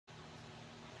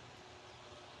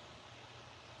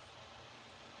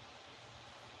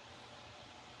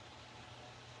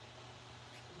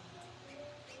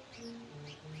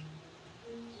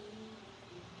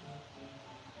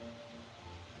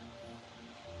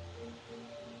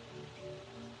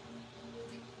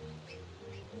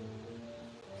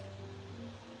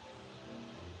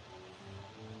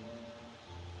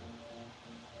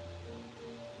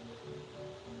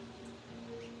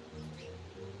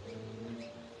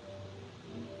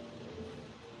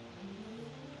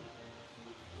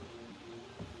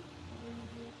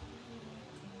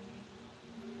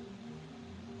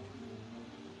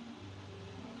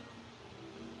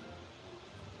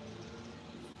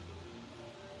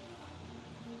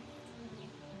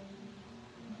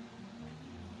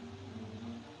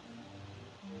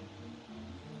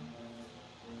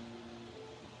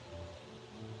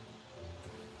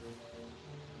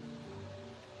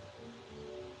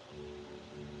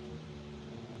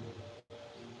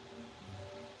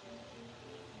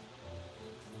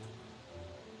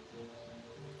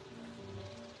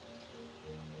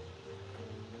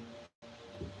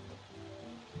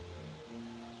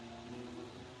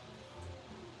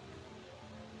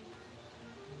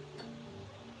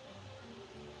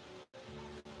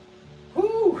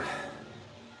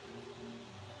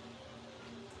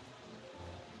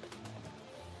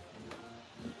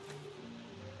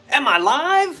Am I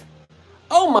live?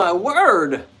 Oh my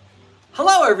word!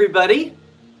 Hello everybody!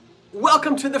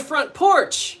 Welcome to the front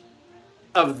porch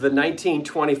of the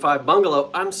 1925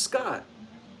 bungalow. I'm Scott.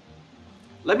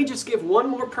 Let me just give one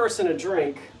more person a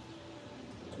drink.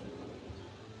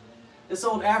 This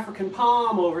old African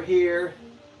palm over here,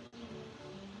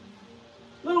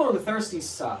 a little on the thirsty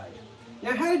side.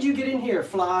 Now how did you get in here,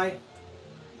 fly?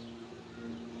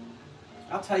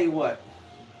 I'll tell you what.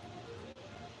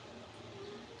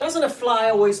 Doesn't a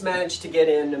fly always manage to get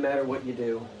in no matter what you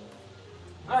do?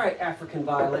 All right, African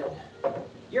violet,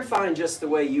 you're fine just the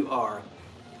way you are.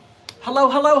 Hello,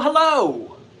 hello,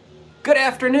 hello! Good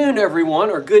afternoon, everyone,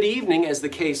 or good evening, as the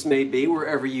case may be,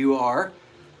 wherever you are.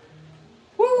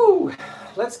 Woo!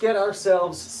 Let's get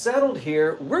ourselves settled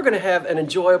here. We're gonna have an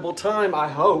enjoyable time, I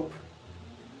hope.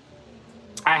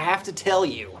 I have to tell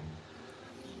you,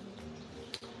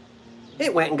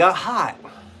 it went and got hot.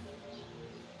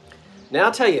 Now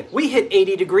I'll tell you, we hit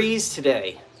 80 degrees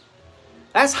today.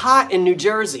 That's hot in New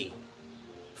Jersey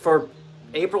for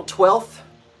April 12th.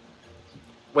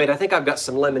 Wait, I think I've got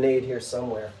some lemonade here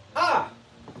somewhere. Ah,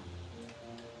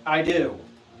 I do.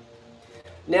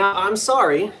 Now, I'm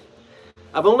sorry.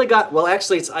 I've only got, well,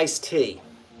 actually it's iced tea.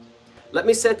 Let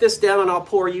me set this down and I'll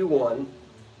pour you one.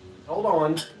 Hold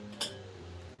on.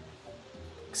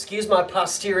 Excuse my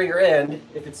posterior end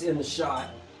if it's in the shot.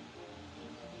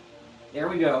 There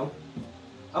we go.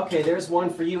 Okay, there's one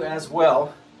for you as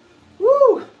well.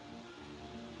 Woo!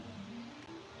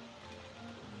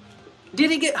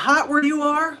 Did it get hot where you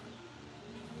are?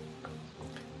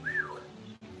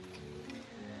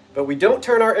 But we don't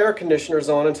turn our air conditioners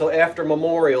on until after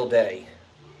Memorial Day.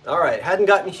 All right, hadn't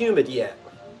gotten humid yet.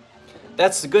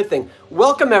 That's the good thing.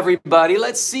 Welcome everybody.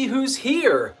 Let's see who's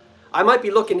here. I might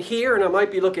be looking here and I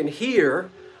might be looking here,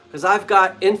 because I've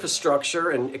got infrastructure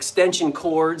and extension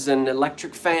cords and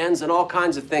electric fans and all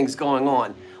kinds of things going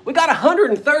on. We got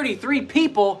 133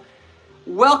 people.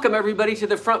 Welcome everybody to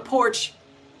the front porch.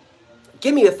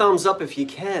 Give me a thumbs up if you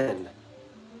can.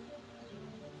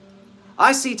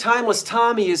 I see Timeless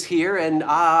Tommy is here, and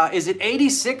is it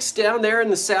 86 down there in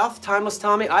the south, Timeless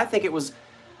Tommy? I think it was,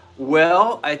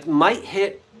 well, it might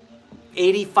hit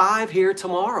 85 here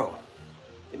tomorrow.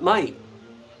 It might.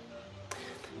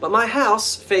 But my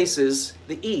house faces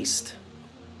the east.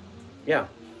 Yeah.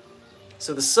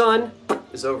 So the sun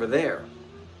is over there.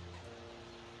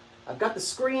 I've got the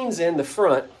screens in the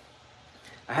front.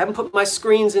 I haven't put my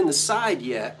screens in the side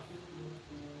yet.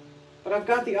 But I've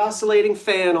got the oscillating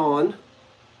fan on.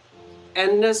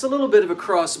 And there's a little bit of a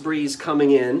cross breeze coming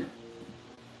in.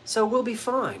 So we'll be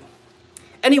fine.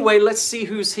 Anyway, let's see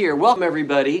who's here. Welcome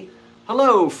everybody.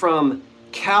 Hello from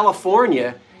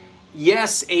California.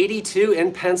 Yes, 82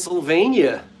 in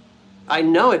Pennsylvania. I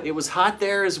know it. It was hot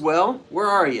there as well. Where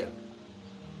are you?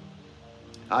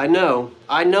 I know,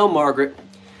 Margaret.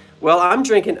 Well, I'm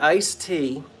drinking iced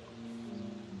tea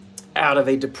out of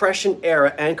a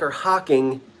Depression-era Anchor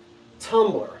Hocking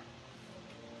tumbler.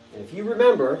 And if you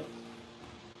remember,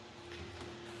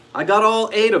 I got all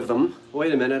 8 of them.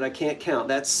 Wait a minute, I can't count.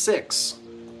 That's 6.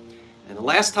 And the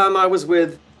last time I was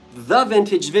with the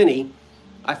Vintage Vinny,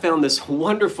 I found this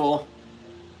wonderful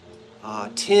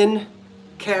tin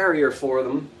carrier for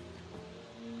them.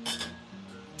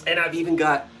 And I've even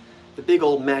got the big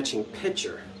old matching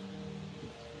pitcher.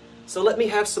 So let me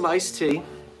have some iced tea.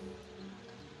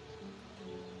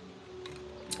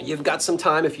 You've got some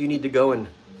time if you need to go and,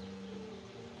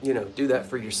 you know, do that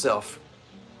for yourself.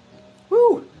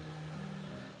 Woo!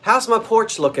 How's my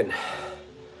porch looking?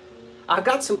 I've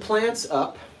got some plants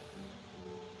up.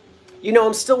 You know,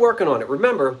 I'm still working on it.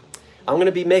 Remember, I'm going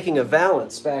to be making a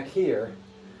valance back here,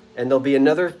 and there'll be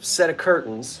another set of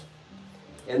curtains.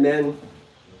 And then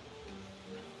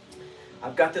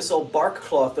I've got this old bark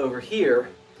cloth over here,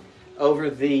 over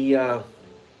the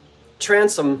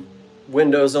transom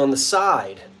windows on the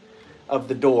side of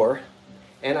the door.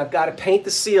 And I've got to paint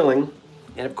the ceiling.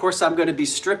 And of course, I'm going to be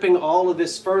stripping all of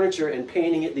this furniture and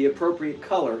painting it the appropriate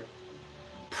color.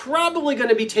 Probably going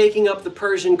to be taking up the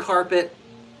Persian carpet.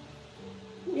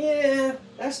 Yeah,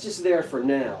 that's just there for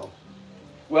now.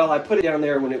 Well, I put it down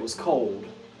there when it was cold.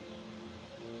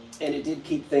 And it did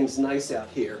keep things nice out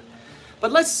here.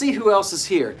 But let's see who else is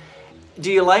here.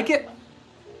 Do you like it?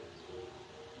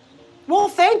 Well,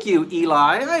 thank you,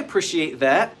 Eli. I appreciate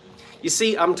that. You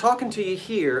see, I'm talking to you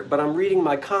here, but I'm reading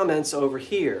my comments over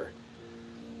here.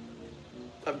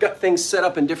 I've got things set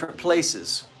up in different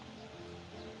places.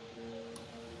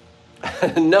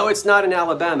 No, it's not in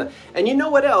Alabama. And you know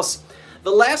what else?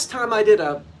 The last time I did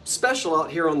a special out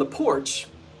here on the porch,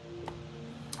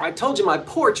 I told you my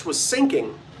porch was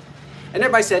sinking. And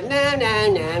everybody said,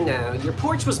 no. Your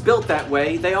porch was built that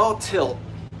way. They all tilt.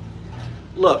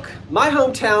 Look, my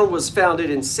hometown was founded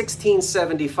in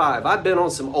 1675. I've been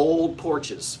on some old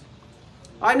porches.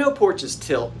 I know porches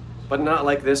tilt, but not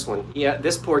like this one. Yeah,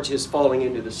 this porch is falling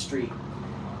into the street.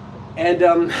 And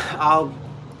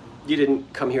you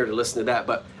didn't come here to listen to that,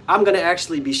 but I'm going to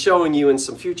actually be showing you in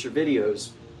some future videos.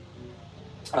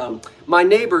 My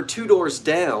neighbor 2 doors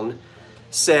down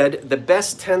said the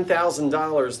best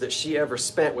 $10,000 that she ever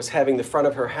spent was having the front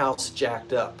of her house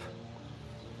jacked up.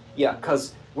 Yeah,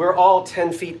 because we're all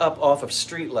 10 feet up off of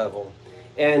street level,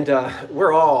 and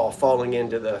we're all falling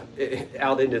into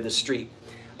out into the street.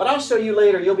 But I'll show you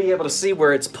later. You'll be able to see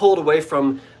where it's pulled away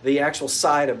from the actual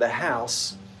side of the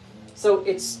house. So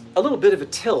it's a little bit of a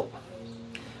tilt.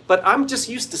 But I'm just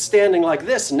used to standing like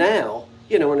this now,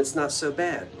 you know, and it's not so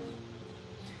bad.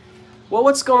 Well,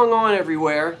 what's going on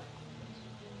everywhere?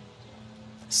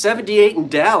 78 in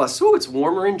Dallas. Ooh, it's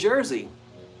warmer in Jersey.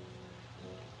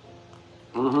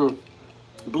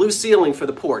 Blue ceiling for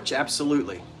the porch,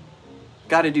 absolutely.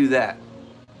 Got to do that.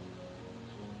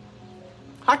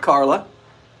 Hi, Carla.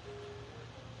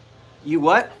 You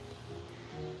what?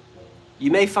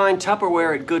 You may find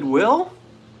Tupperware at Goodwill?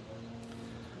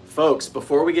 Folks,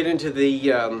 before we get into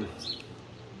the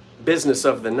business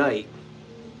of the night,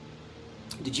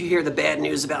 did you hear the bad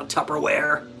news about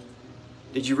Tupperware?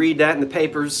 Did you read that in the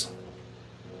papers?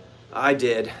 I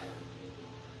did.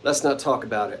 Let's not talk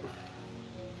about it.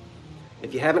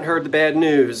 If you haven't heard the bad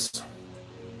news,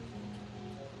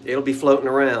 it'll be floating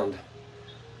around.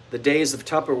 The days of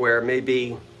Tupperware may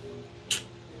be,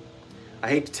 I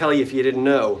hate to tell you if you didn't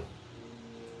know.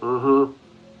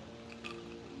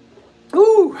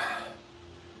 Ooh.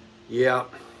 Yeah.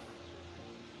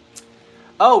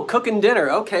 Oh, cooking dinner.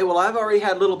 Okay, well, I've already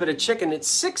had a little bit of chicken. It's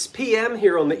 6 p.m.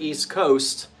 here on the East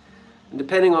Coast, and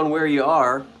depending on where you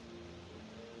are.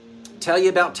 Tell you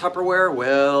about Tupperware?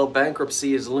 Well,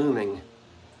 bankruptcy is looming.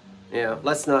 Yeah,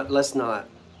 let's not.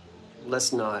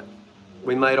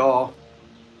 We might all,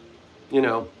 you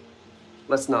know,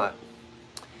 let's not.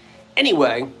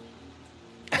 Anyway,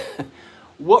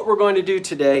 what we're going to do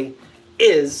today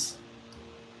is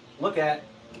look at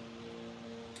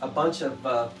a bunch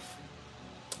of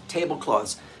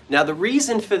tablecloths. Now, the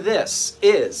reason for this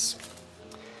is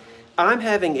I'm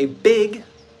having a big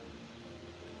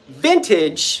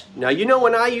vintage. Now, you know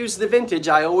when I use the vintage,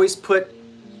 I always put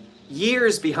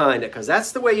years behind it because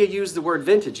that's the way you use the word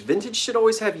vintage. Vintage should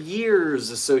always have years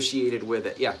associated with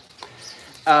it. Yeah.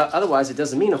 Otherwise, it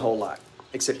doesn't mean a whole lot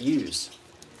except use.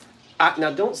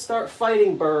 Now, don't start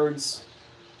fighting, birds.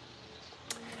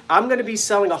 I'm going to be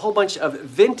selling a whole bunch of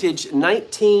vintage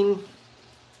 1940s,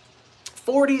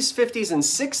 50s, and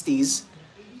 60s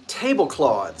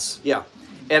tablecloths. Yeah.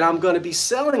 And I'm going to be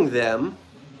selling them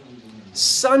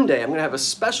Sunday. I'm going to have a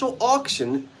special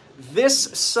auction this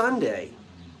Sunday.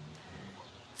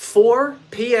 4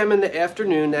 p.m. in the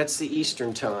afternoon, that's the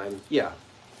Eastern time. Yeah.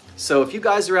 So if you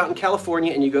guys are out in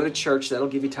California and you go to church, that'll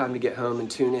give you time to get home and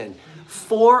tune in.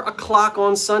 4 o'clock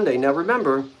on Sunday. Now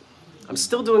remember, I'm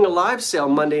still doing a live sale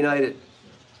Monday night at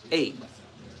 8.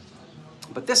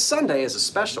 But this Sunday is a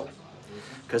special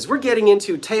because we're getting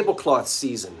into tablecloth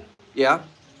season. Yeah?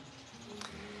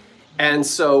 And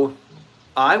so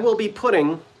I will be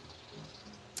putting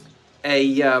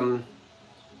a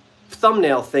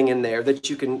thumbnail thing in there that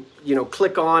you can, you know,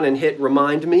 click on and hit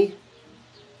remind me.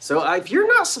 So if you're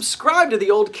not subscribed to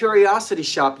the Old Curiosity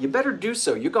Shop, you better do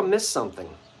so. You're going to miss something.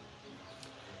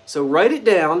 So write it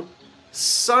down.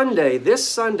 Sunday, this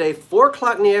Sunday, 4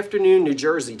 o'clock in the afternoon, New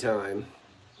Jersey time.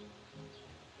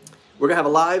 We're going to have a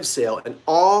live sale. And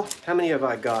all, how many have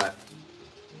I got?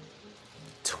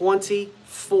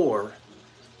 24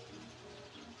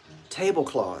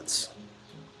 tablecloths.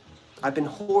 I've been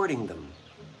hoarding them.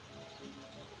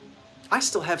 I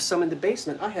still have some in the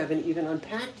basement I haven't even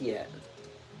unpacked yet.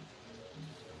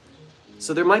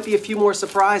 So there might be a few more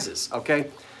surprises, okay?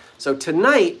 So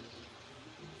tonight,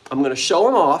 I'm going to show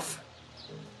them off.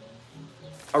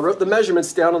 I wrote the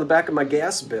measurements down on the back of my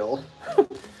gas bill.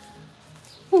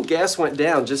 Ooh, gas went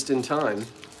down just in time.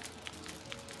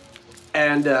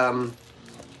 And I'll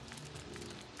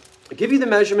give you the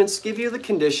measurements, give you the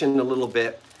condition a little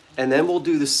bit, and then we'll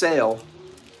do the sale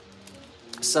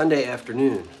Sunday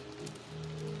afternoon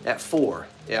at 4,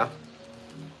 yeah?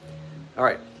 All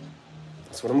right,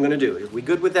 that's what I'm gonna do. Are we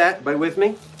good with that? Everybody with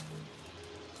me?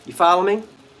 You follow me?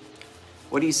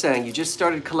 What are you saying? You just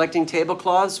started collecting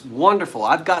tablecloths? Wonderful,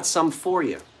 I've got some for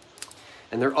you.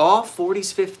 And they're all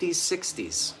 40s, 50s,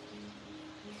 60s.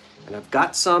 And I've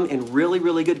got some in really,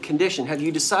 really good condition. Have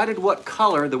you decided what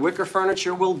color the wicker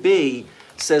furniture will be?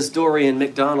 Says Dorian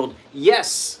McDonald.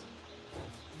 Yes,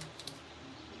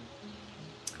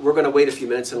 we're going to wait a few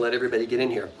minutes and let everybody get in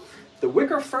here. The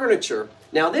wicker furniture,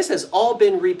 now this has all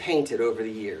been repainted over the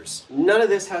years. None of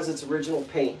this has its original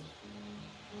paint.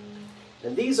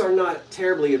 And these are not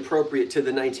terribly appropriate to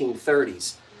the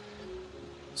 1930s.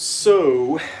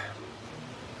 So,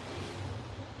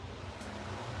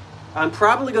 I'm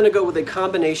probably going to go with a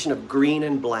combination of green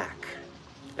and black.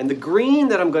 And the green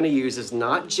that I'm going to use is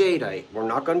not jadeite. We're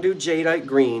not going to do jadeite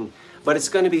green, but it's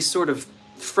going to be sort of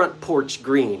front porch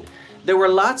green. There were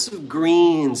lots of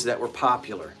greens that were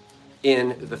popular in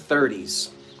the 30s,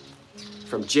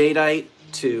 from jadeite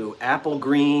to apple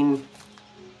green.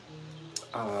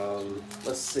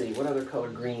 Let's see, what other color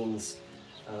greens?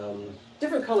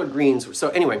 Different color greens. So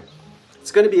anyway,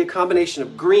 it's going to be a combination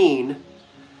of green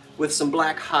with some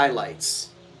black highlights.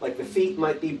 Like the feet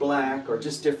might be black or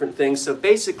just different things. So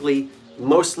basically,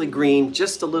 mostly green,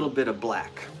 just a little bit of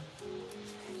black.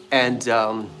 And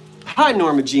hi,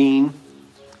 Norma Jean.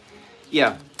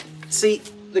 Yeah, see,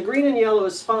 the green and yellow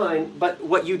is fine, but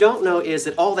what you don't know is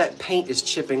that all that paint is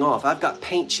chipping off. I've got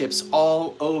paint chips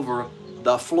all over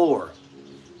the floor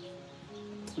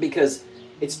because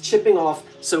it's chipping off.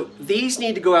 So these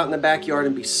need to go out in the backyard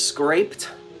and be scraped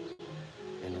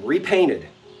and repainted.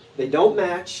 They don't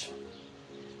match,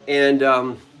 and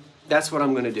that's what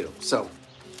I'm going to do. So,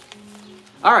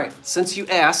 all right, since you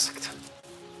asked,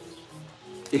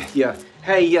 yeah.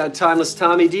 Hey, Timeless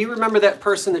Tommy, do you remember that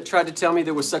person that tried to tell me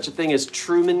there was such a thing as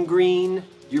Truman Green?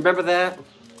 You remember that?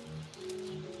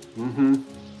 Mm-hmm.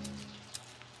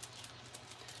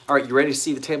 All right, you ready to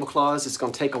see the tablecloths? It's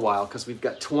going to take a while because we've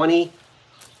got 24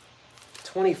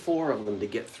 of them to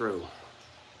get through.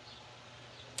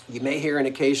 You may hear an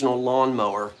occasional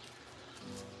lawnmower.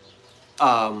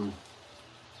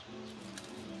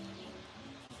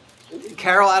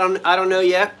 Carol, I don't know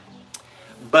yet,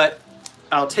 but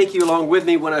I'll take you along with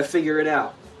me when I figure it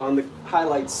out on the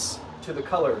highlights to the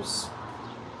colors.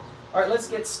 All right, let's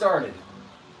get started.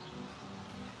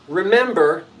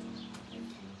 Remember,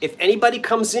 if anybody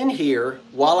comes in here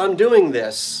while I'm doing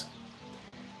this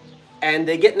and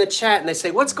they get in the chat and they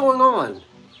say, what's going on?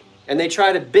 And they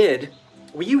try to bid,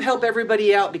 will you help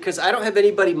everybody out? Because I don't have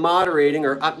anybody moderating,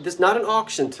 or there's not an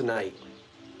auction tonight.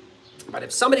 But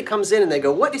if somebody comes in and they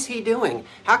go, what is he doing?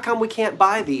 How come we can't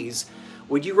buy these?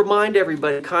 Would you remind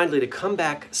everybody kindly to come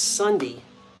back Sunday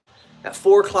at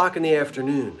 4 o'clock in the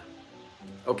afternoon?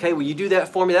 Okay, will you do that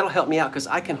for me? That'll help me out because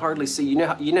I can hardly see. You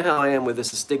know how I am with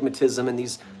this astigmatism and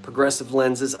these progressive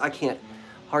lenses. I can't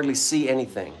hardly see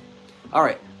anything. All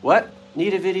right, what?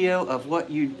 Need a video of what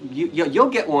you'll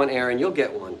get one, Aaron. You'll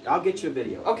get one. I'll get you a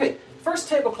video. Okay, first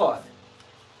tablecloth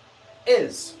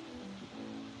is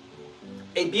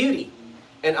a beauty,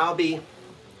 and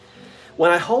when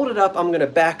I hold it up, I'm going to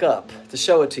back up to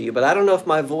show it to you, but I don't know if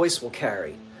my voice will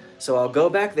carry. So I'll go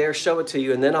back there, show it to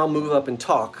you, and then I'll move up and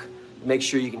talk, make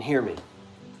sure you can hear me.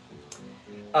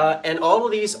 And all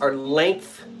of these are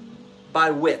length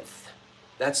by width.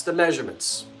 That's the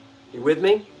measurements. You with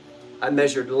me? I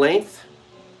measured length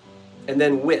and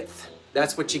then width.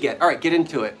 That's what you get. All right, get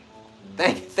into it.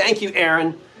 Thank you,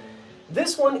 Aaron.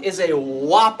 This one is a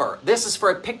whopper. This is for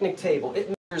a picnic table.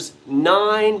 It measures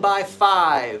 9 by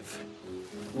 5.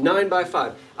 9 by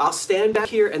 5. I'll stand back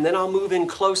here and then I'll move in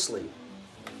closely.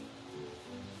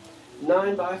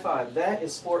 9 by 5. That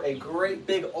is for a great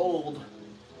big old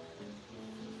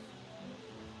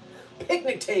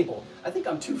picnic table. I think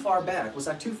I'm too far back. Was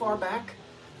I too far back?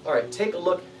 All right, take a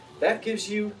look. That gives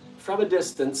you from a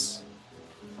distance.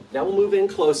 Now we'll move in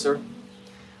closer.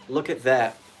 Look at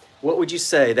that. What would you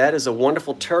say? That is a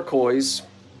wonderful turquoise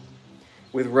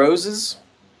with roses.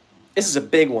 This is a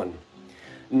big one.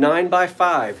 9 by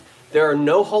 5. There are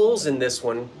no holes in this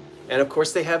one. And of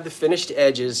course they have the finished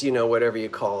edges, you know, whatever you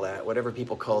call that, whatever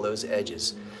people call those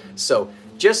edges. So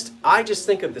I just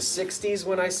think of the 60s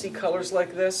when I see colors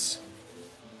like this.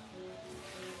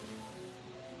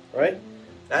 Right?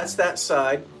 That's that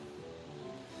side.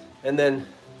 And then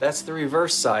that's the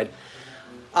reverse side.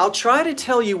 I'll try to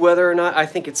tell you whether or not I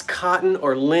think it's cotton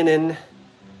or linen.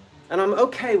 And I'm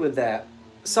okay with that.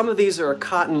 Some of these are a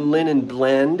cotton-linen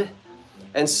blend,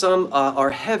 and some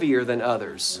are heavier than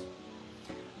others.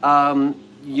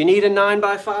 You need a 9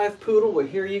 by 5 poodle? Well,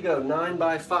 here you go, 9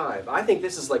 by 5. I think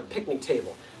this is like picnic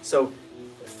table. So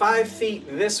 5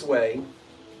 feet this way,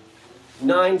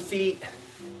 9 feet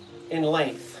in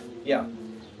length. Yeah,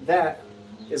 that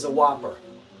is a whopper.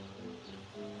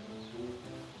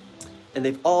 And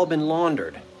they've all been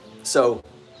laundered. So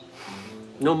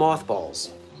no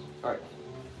mothballs. All right.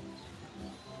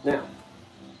 Now,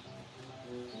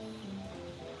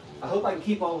 I hope I can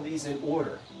keep all of these in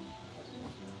order.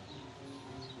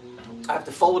 I have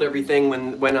to fold everything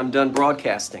when I'm done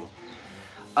broadcasting.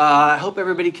 I hope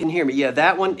everybody can hear me. Yeah,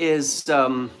 that one is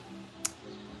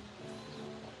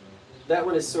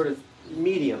sort of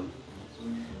medium.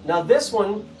 Now this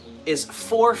one is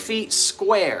 4 feet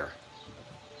square.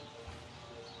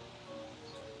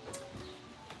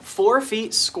 4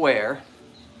 feet square.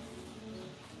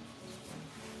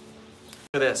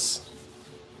 Look at this.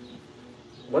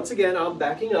 Once again, I'm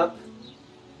backing up.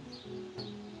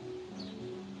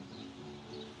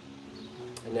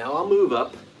 And now I'll move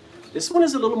up. This one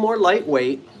is a little more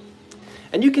lightweight.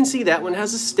 And you can see that one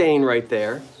has a stain right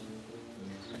there.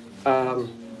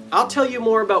 I'll tell you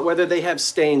more about whether they have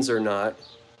stains or not.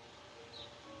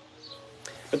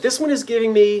 But this one is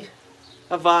giving me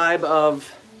a vibe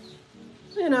of,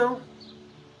 you know,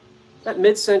 that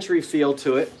mid-century feel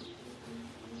to it.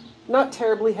 Not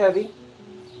terribly heavy.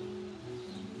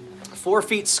 4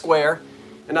 feet square.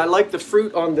 And I like the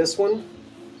fruit on this one.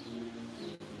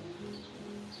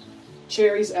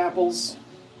 Cherries, apples.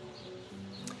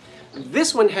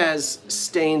 This one has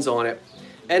stains on it.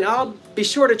 And I'll be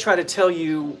sure to try to tell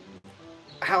you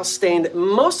how stained.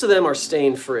 Most of them are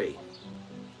stain-free,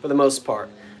 for the most part.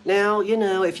 Now, you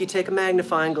know, if you take a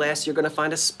magnifying glass, you're going to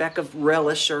find a speck of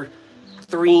relish or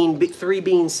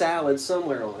three-bean salad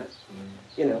somewhere on it.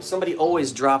 You know, somebody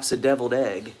always drops a deviled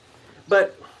egg.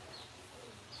 But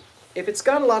if it's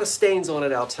got a lot of stains on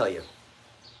it, I'll tell you.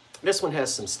 This one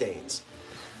has some stains.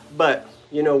 But,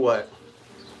 you know what?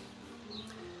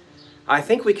 I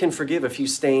think we can forgive a few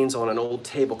stains on an old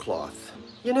tablecloth.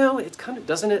 You know, it's kind of,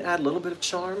 doesn't it add a little bit of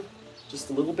charm? Just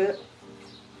a little bit?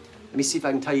 Let me see if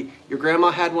I can tell you. Your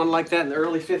grandma had one like that in the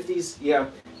early 50s? Yeah.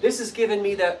 This is giving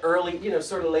me that early, you know,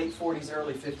 sort of late 40s,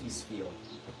 early 50s feel.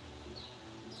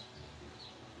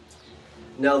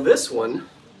 Now this one,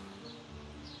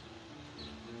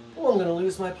 oh, I'm going to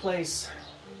lose my place.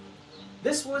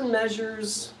 This one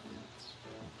measures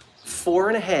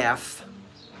 4.5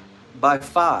 by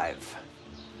 5.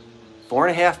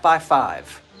 4.5 by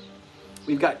 5.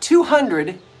 We've got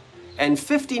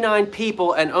 259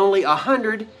 people and only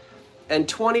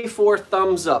 124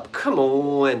 thumbs up. Come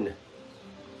on.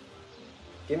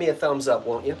 Give me a thumbs up,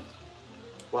 won't you?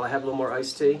 While I have a little more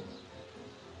iced tea.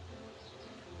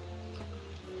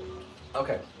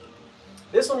 Okay.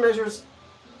 This one measures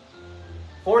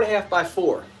 4.5 by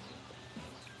 4.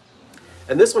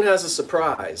 And this one has a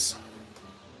surprise.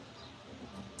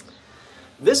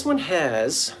 This one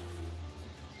has,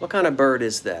 what kind of bird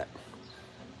is that?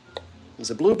 Is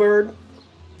it a bluebird?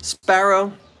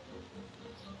 Sparrow?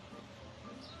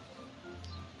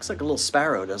 Looks like a little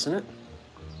sparrow, doesn't it?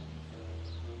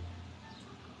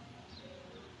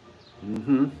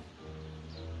 Mm-hmm.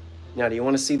 Now, do you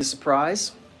want to see the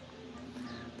surprise?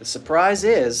 The surprise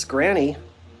is Granny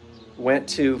went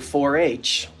to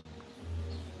 4-H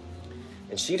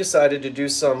and she decided to do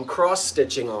some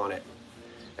cross-stitching on it.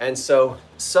 And so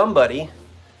somebody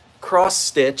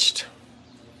cross-stitched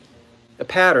a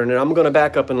pattern, and I'm going to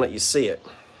back up and let you see it.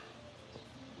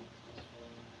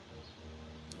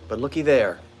 But looky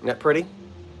there. Isn't that pretty?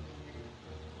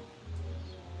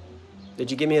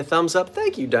 Did you give me a thumbs up?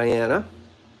 Thank you, Diana.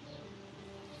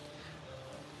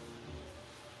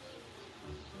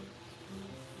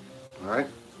 All right.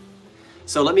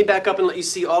 So let me back up and let you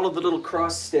see all of the little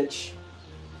cross-stitch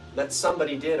that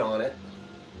somebody did on it,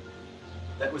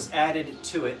 that was added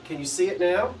to it. Can you see it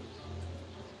now?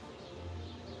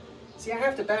 See, I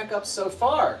have to back up so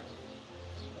far.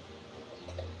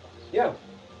 Yeah.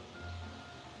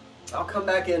 I'll come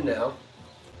back in now.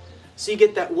 So you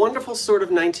get that wonderful sort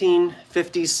of 1950s,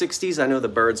 60s. I know the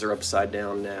birds are upside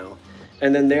down now.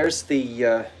 And then there's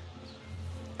the,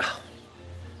 oh,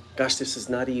 gosh, this is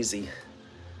not easy.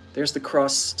 There's the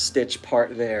cross-stitch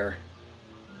part there.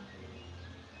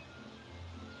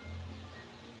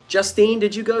 Justine,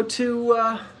 did you go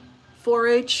to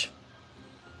 4-H?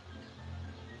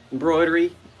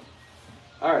 Embroidery?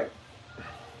 All right.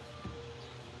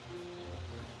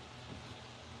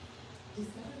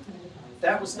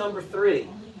 That was number 3.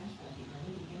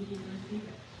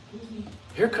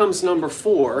 Here comes number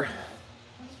 4.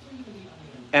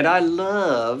 And I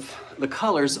love the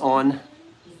colors on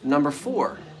number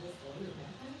 4.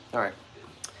 All right.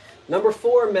 Number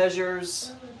 4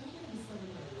 measures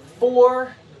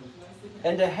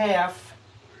 4.5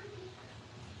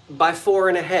 by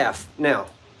 4.5. Now,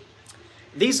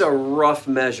 these are rough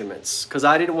measurements because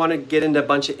I didn't want to get into a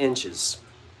bunch of inches.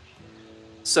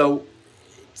 So,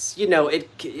 you know,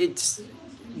 it's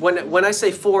when I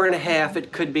say 4.5,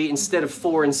 it could be, instead of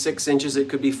 4 and 6 inches, it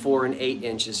could be 4 and 8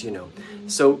 inches, you know.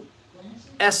 So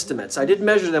estimates, I did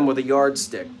measure them with a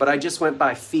yardstick, but I just went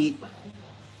by feet.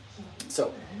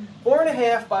 So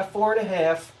 4.5 by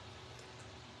 4.5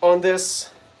 on this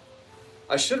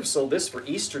I should have sold this for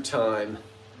Easter time.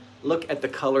 Look at the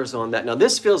colors on that. Now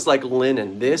this feels like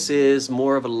linen. This is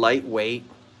more of a lightweight.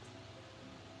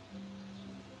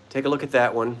 Take a look at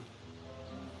that one.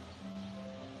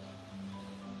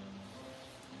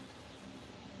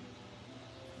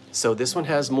 So this one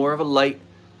has more of a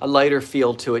lighter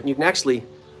feel to it, and you can actually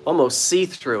almost see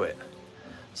through it.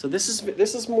 So this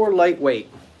is more lightweight.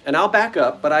 And I'll back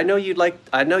up, but I know you like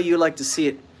to see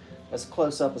it as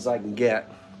close up as I can get.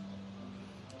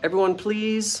 Everyone,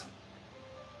 please.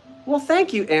 Well,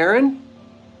 thank you, Aaron.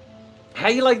 How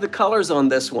you like the colors on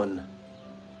this one?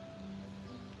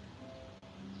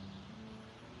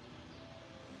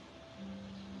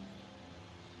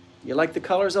 You like the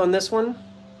colors on this one?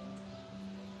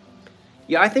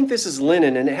 Yeah, I think this is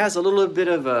linen, and it has a little bit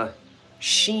of a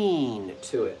sheen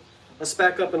to it. Let's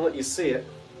back up and let you see it.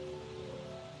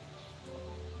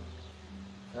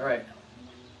 All right.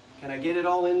 Can I get it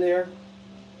all in there?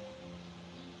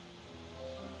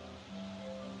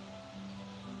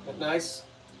 That nice?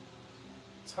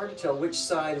 It's hard to tell which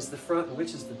side is the front and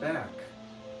which is the back.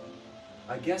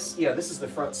 I guess, yeah, this is the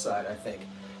front side, I think.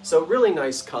 So really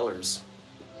nice colors.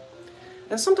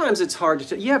 And sometimes it's hard to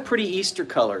tell. Yeah, pretty Easter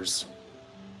colors.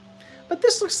 But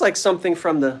this looks like something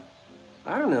from the,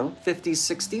 I don't know, 50s,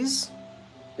 60s?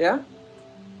 Yeah?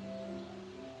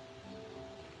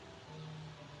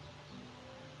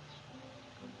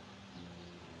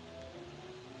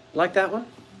 Like that one?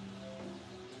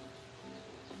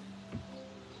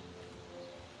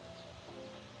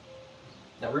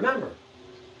 Now remember,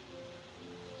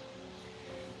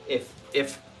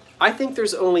 if I think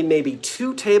there's only maybe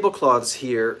 2 tablecloths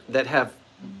here that have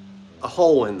a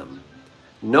hole in them.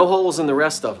 No holes in the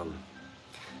rest of them.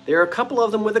 There are a couple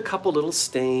of them with a couple little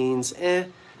stains.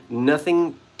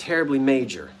 Nothing terribly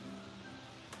major.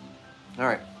 All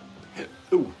right.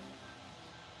 Ooh.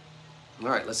 All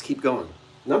right, let's keep going.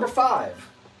 Number 5.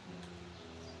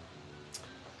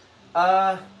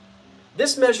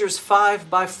 This measures 5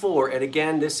 by 4, and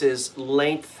again, this is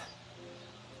length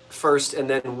first and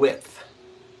then width.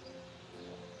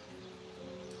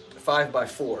 5 by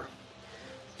 4.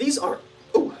 These aren't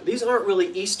really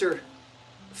Easter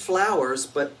flowers,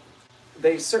 but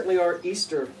they certainly are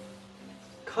Easter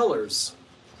colors.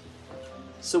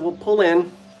 So we'll pull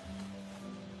in.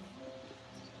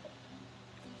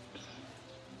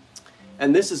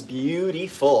 And this is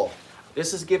beautiful.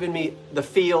 This is giving me the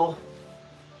feel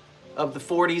of the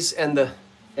 40s and the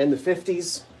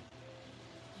 50s.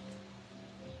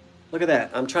 Look at that.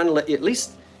 I'm trying to at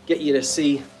least get you to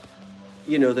see,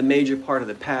 you know, the major part of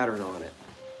the pattern on it.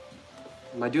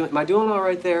 Am I doing all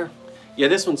right there? Yeah,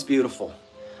 this one's beautiful.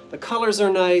 The colors are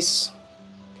nice.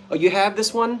 Oh, you have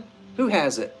this one? Who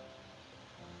has it?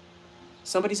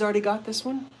 Somebody's already got this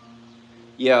one?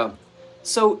 Yeah.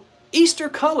 So Easter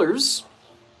colors,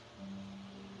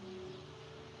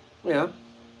 yeah,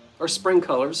 or spring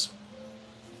colors.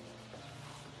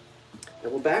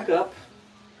 And we'll back up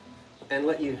and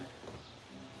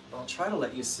I'll try to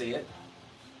let you see it.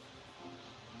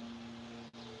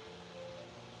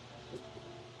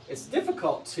 It's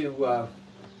difficult to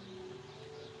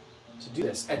do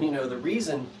this, and you know the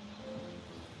reason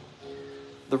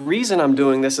I'm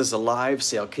doing this as a live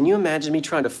sale. Can you imagine me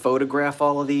trying to photograph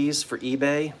all of these for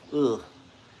eBay? Ugh,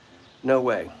 no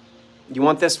way. You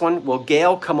want this one? Well,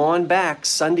 Gail, come on back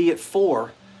Sunday at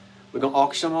 4. We're gonna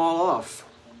auction them all off.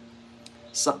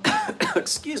 So,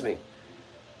 excuse me.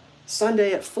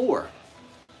 Sunday at 4.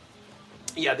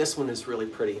 Yeah, this one is really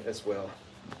pretty as well.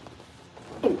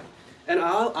 And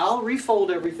I'll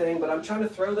refold everything, but I'm trying to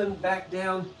throw them back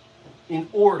down in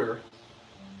order.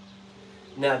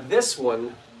 Now this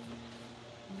one,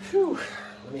 whew,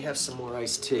 let me have some more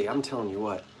iced tea. I'm telling you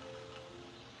what.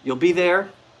 You'll be there.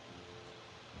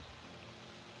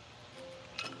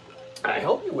 I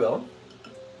hope you will.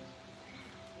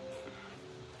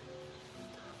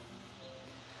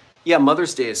 Yeah,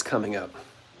 Mother's Day is coming up.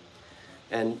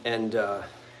 And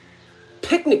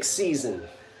picnic season.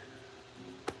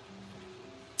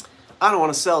 I don't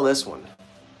want to sell this one.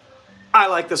 I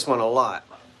like this one a lot,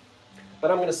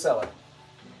 but I'm going to sell it.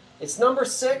 It's number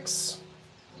 6,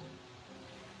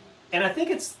 and I think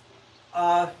it's,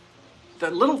 the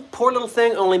poor little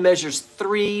thing only measures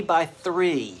 3 by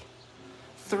 3.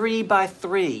 3 by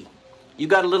 3. You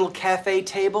got a little cafe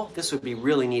table? This would be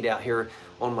really neat out here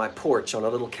on my porch on a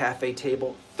little cafe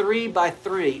table. 3 by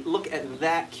 3. Look at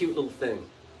that cute little thing.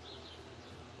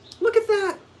 Look at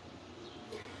that.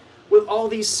 With all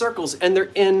these circles, and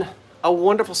they're in a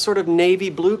wonderful sort of navy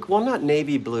blue. Well, not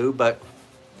navy blue, but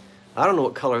I don't know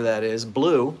what color that is.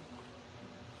 Blue.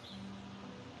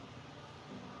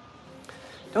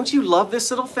 Don't you love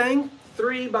this little thing?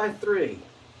 3 by 3.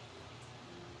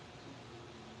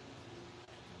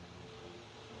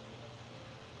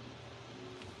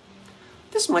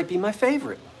 This might be my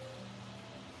favorite.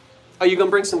 Are you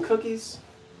gonna bring some cookies?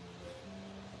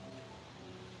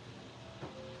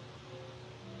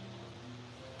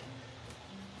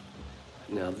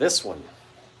 Now this one.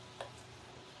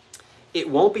 It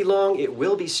won't be long, it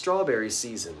will be strawberry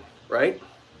season, right?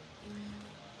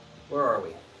 Where are we?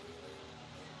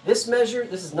 This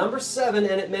is number 7,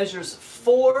 and it measures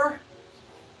 4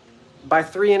 by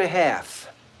 3.5.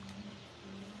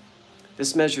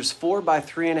 This measures 4 by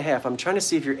 3.5. I'm trying to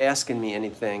see if you're asking me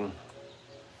anything.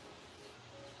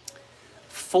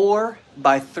 4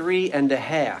 by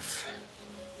 3.5.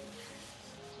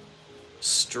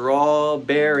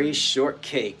 Strawberry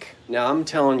shortcake. Now I'm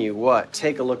telling you what,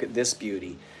 take a look at this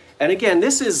beauty. And again,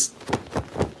 this is,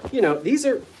 you know, these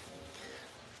are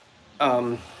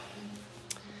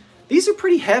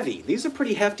pretty heavy. These are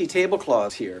pretty hefty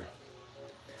tablecloths here.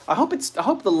 I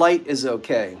hope the light is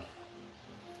okay.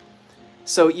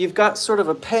 So you've got sort of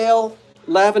a pale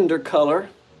lavender color,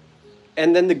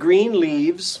 and then the green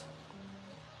leaves.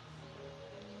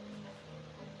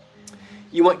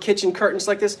 You want kitchen curtains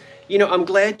like this? You know, I'm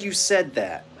glad you said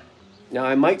that. Now,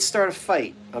 I might start a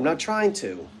fight. I'm not trying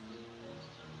to.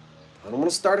 I don't want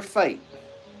to start a fight.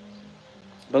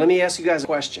 But let me ask you guys a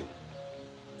question.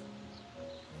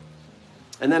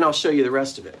 And then I'll show you the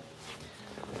rest of it.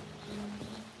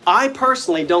 I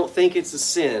personally don't think it's a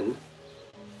sin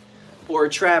or a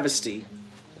travesty.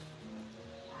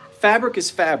 Fabric is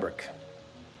fabric.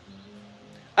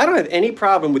 I don't have any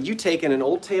problem with you taking an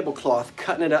old tablecloth,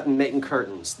 cutting it up and making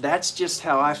curtains. That's just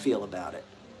how I feel about it.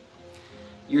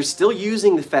 You're still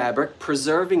using the fabric,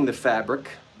 preserving the fabric.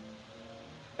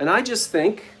 And I just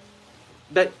think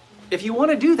that if you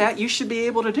want to do that, you should be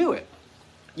able to do it.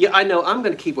 Yeah, I know, I'm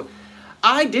going to keep...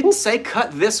 I didn't say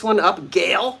cut this one up,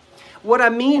 Gail. What I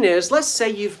mean is, let's say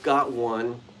you've got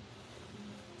one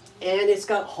and it's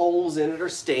got holes in it or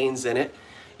stains in it.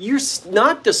 You're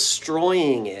not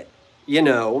destroying it, you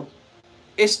know.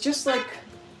 It's just like,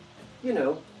 you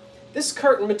know, this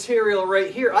curtain material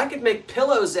right here, I could make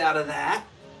pillows out of that.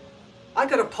 I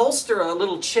could upholster a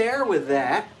little chair with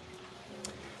that.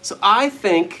 So I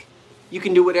think you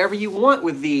can do whatever you want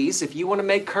with these. If you want to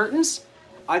make curtains,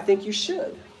 I think you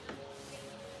should.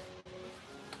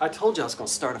 I told you I was going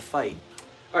to start a fight.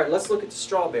 All right, let's look at the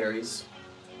strawberries.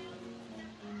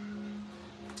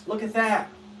 Look at that.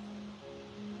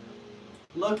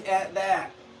 Look at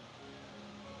that.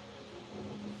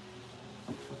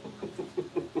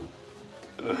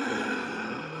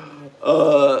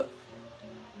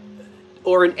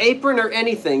 Or an apron or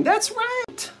anything. That's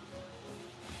right.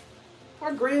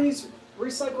 Our grannies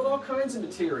recycled all kinds of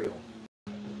material.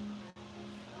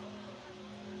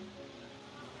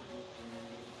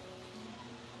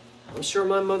 I'm sure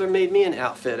my mother made me an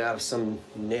outfit out of some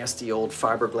nasty old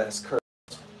fiberglass curtains.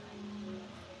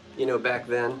 You know, back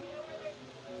then.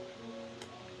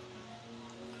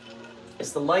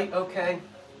 Is the light okay?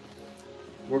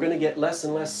 We're going to get less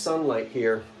and less sunlight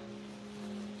here.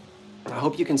 I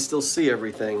hope you can still see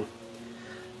everything.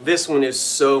 This one is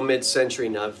so mid-century.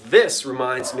 Now this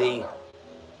reminds me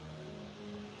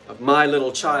of my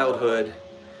little childhood,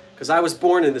 because I was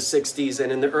born in the 60s,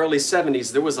 and in the early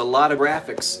 70s there was a lot of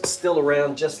graphics still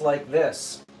around just like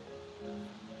this.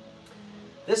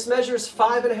 This measures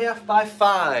 5.5 by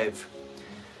 5.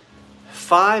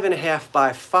 5.5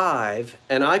 by 5,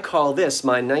 and I call this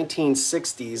my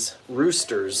 1960s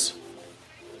roosters.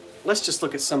 Let's just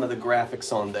look at some of the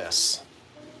graphics on this.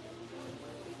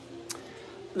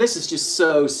 This is just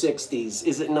so 60s,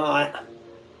 is it not?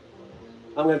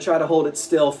 I'm going to try to hold it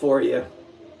still for you.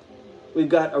 We've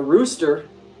got a rooster,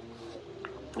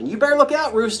 and you better look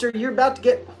out, rooster. You're about to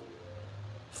get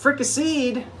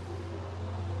fricasseed.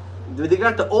 They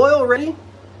got the oil ready.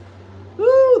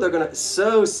 Woo, they're going to,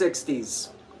 so 60s.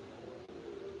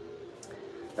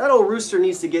 That old rooster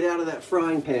needs to get out of that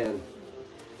frying pan.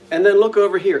 And then look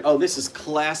over here. Oh, this is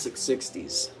classic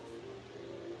 60s.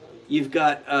 You've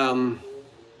got,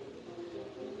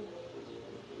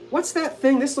 what's that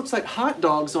thing? This looks like hot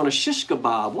dogs on a shish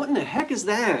kebab. What in the heck is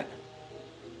that?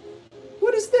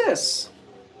 What is this?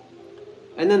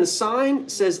 And then the sign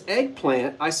says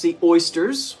eggplant. I see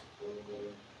oysters.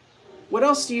 What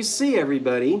else do you see,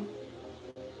 everybody?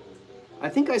 I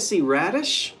think I see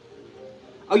radish.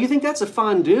 Oh, you think that's a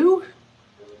fondue?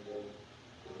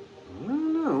 I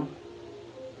don't know.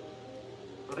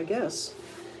 I guess.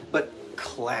 But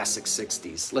classic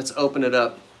 60s. Let's open it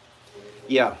up.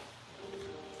 Yeah.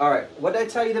 All right, what did I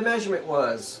tell you the measurement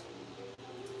was?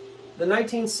 The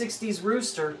 1960s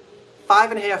rooster,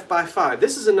 5.5 by 5.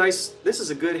 This is a nice, this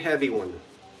is a good heavy one.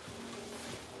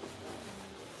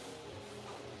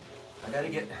 I gotta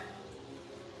get,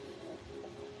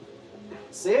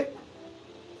 see it?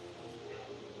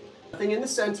 Nothing in the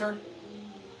center.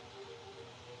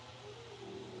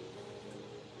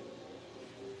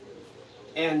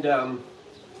 And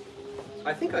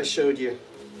I think I showed you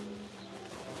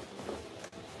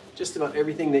just about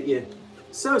everything that you,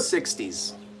 so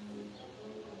 60s.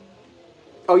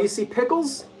 Oh, you see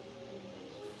pickles?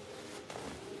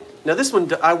 Now this one,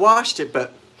 I washed it,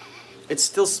 but it's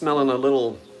still smelling a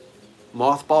little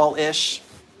mothball-ish.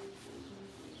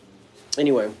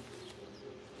 Anyway.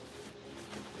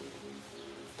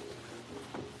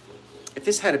 If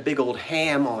this had a big old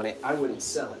ham on it, I wouldn't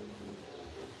sell it.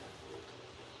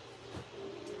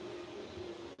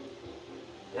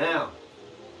 Now,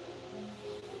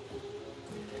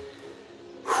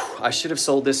 I should have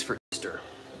sold this for Easter.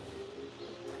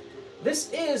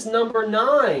 This is number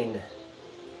 9,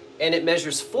 and it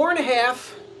measures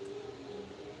 4.5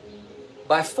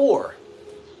 by 4.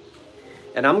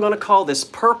 And I'm going to call this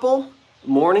Purple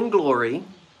Morning Glory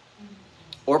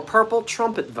or Purple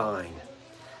Trumpet Vine.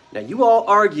 Now, you all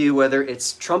argue whether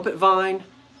it's Trumpet Vine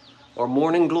or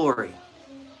Morning Glory.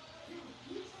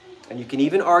 And you can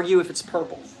even argue if it's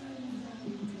purple.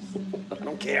 I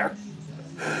don't care.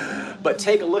 But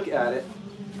take a look at it.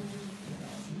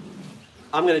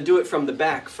 I'm going to do it from the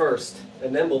back first,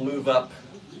 and then we'll move up.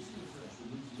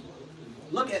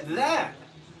 Look at that.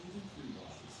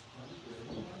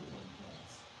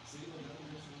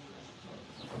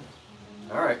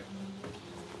 All right.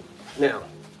 Now,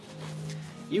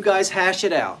 you guys hash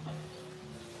it out.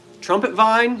 Trumpet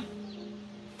Vine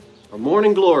or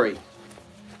Morning Glory?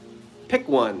 Pick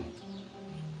one.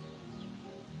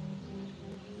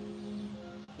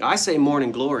 I say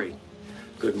Morning Glory.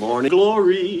 Good morning,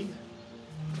 glory.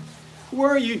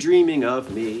 Were you dreaming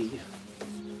of me?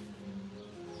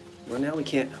 Well, now we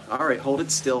can't. All right, hold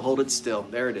it still, hold it still.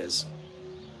 There it is.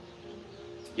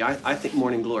 Yeah, I think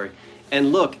Morning Glory.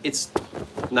 And look, it's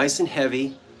nice and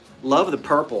heavy. Love the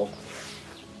purple.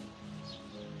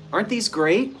 Aren't these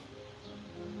great?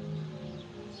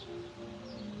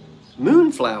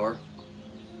 Moonflower.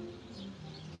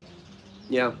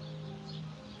 Yeah.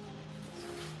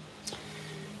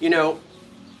 You know,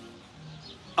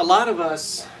 a lot of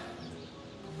us,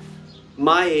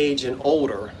 my age and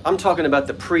older, I'm talking about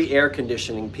the pre-air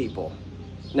conditioning people.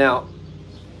 Now,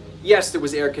 yes, there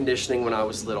was air conditioning when I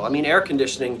was little. I mean, air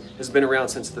conditioning has been around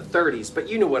since the 30s, but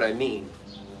you know what I mean.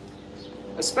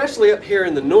 Especially up here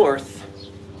in the north,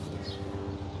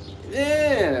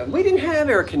 yeah, we didn't have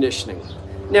air conditioning.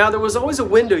 Now, there was always a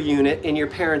window unit in your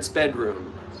parents'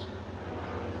 bedroom.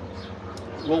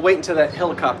 We'll wait until that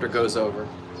helicopter goes over.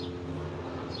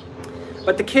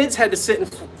 But the kids had to sit in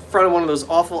front of one of those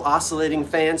awful oscillating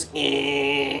fans.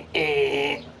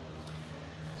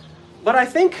 But I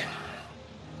think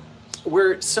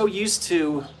we're so used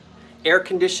to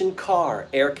air-conditioned car,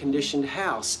 air-conditioned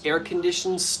house,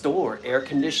 air-conditioned store,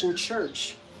 air-conditioned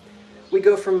church. We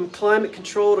go from climate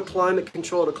control to climate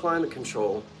control to climate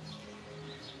control.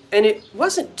 And it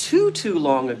wasn't too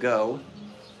long ago,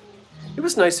 it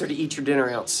was nicer to eat your dinner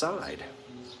outside.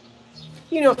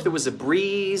 You know, if there was a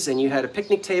breeze and you had a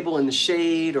picnic table in the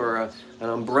shade or an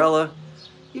umbrella,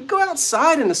 you'd go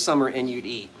outside in the summer and you'd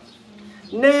eat.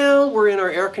 Now we're in our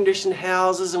air-conditioned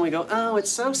houses and we go, oh, it's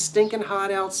so stinking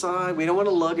hot outside. We don't want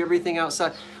to lug everything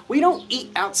outside. We don't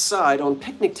eat outside on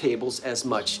picnic tables as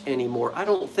much anymore, I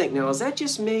don't think. Now, is that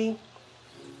just me?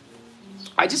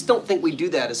 I just don't think we do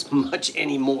that as much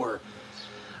anymore.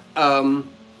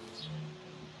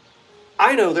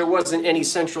 I know there wasn't any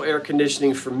central air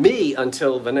conditioning for me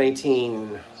until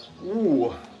the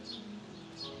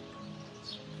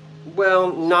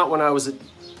well, not when I was a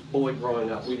boy growing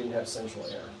up. We didn't have central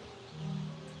air.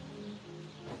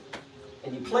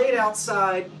 And you played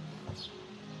outside,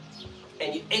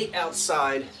 and you ate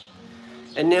outside,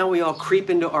 and now we all creep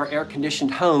into our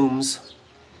air-conditioned homes,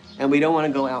 and we don't want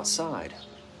to go outside.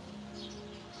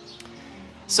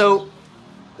 So,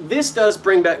 this does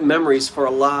bring back memories for a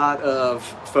lot of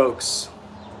folks.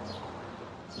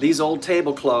 These old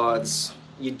tablecloths,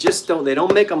 you just don't, they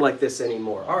don't make them like this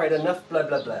anymore. All right, enough blah,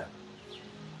 blah, blah.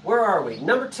 Where are we?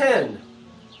 Number 10.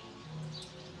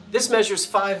 This measures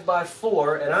 5 by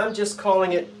 4, and I'm just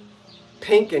calling it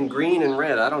pink and green and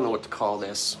red. I don't know what to call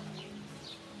this.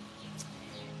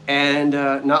 And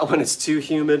not when it's too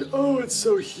humid. Oh, it's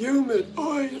so humid.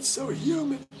 Oh, it's so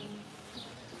humid.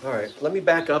 All right, let me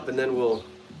back up and then we'll...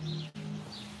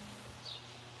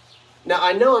 Now,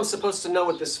 I know I'm supposed to know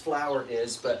what this flower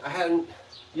is, but I hadn't...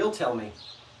 You'll tell me.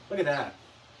 Look at that.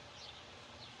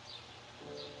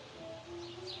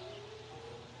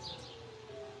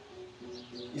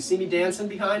 You see me dancing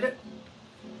behind it?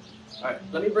 All right,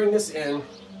 let me bring this in.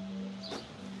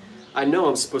 I know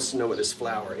I'm supposed to know what this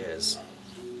flower is.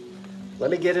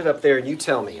 Let me get it up there and you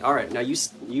tell me. All right, now you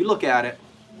look at it.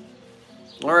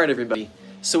 All right, everybody.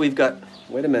 So we've got,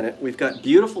 wait a minute, we've got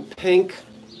beautiful pink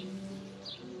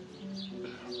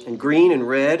and green and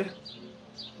red.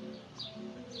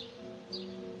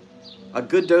 A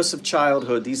good dose of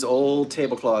childhood, these old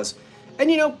tablecloths.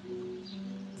 And you know,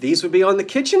 these would be on the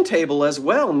kitchen table as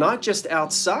well, not just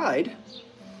outside.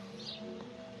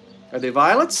 Are they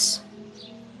violets?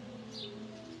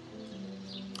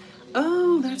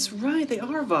 Oh, that's right, they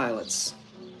are violets.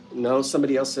 No,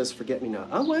 somebody else says forget-me-not.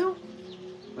 Oh, well,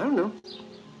 I don't know.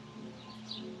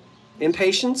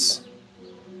 Impatience,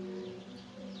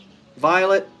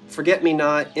 violet,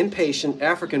 forget-me-not, impatient,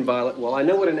 African violet. Well, I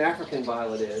know what an African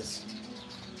violet is,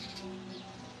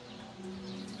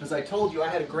 because I told you I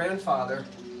had a grandfather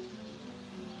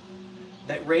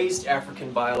that raised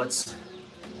African violets.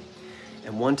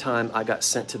 And one time I got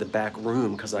sent to the back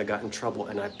room because I got in trouble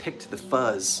and I picked the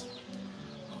fuzz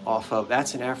off of,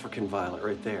 that's an African violet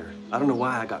right there. I don't know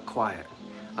why I got quiet.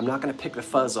 I'm not gonna pick the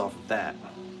fuzz off of that.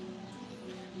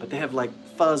 But they have like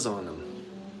fuzz on them.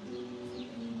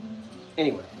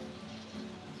 Anyway,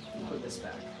 put this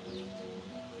back.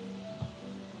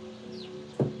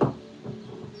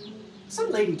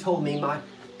 Some lady told me my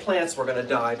plants were gonna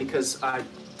die because I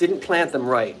didn't plant them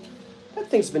right. That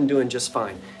thing's been doing just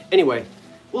fine. Anyway,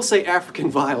 we'll say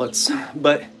African violets,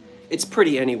 but it's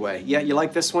pretty anyway. Yeah, you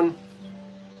like this one?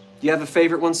 Do you have a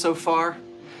favorite one so far?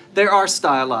 They are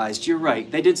stylized, you're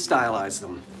right. They did stylize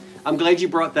them. I'm glad you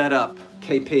brought that up,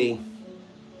 KP.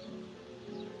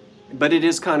 But it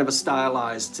is kind of a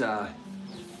stylized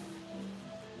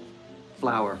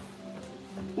flower.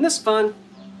 Isn't this fun?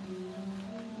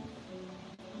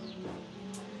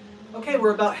 Okay,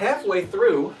 we're about halfway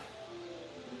through.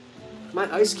 My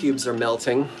ice cubes are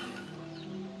melting.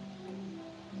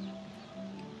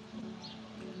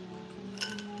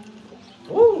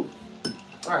 Woo!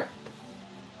 All right.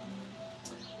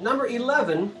 Number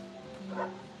 11.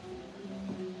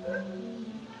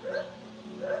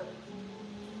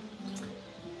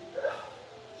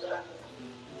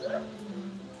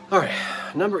 All right,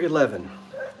 number 11.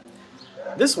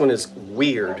 This one is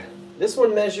weird. This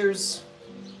one measures,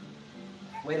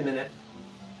 wait a minute.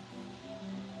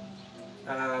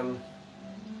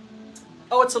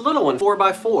 Oh, it's a little one,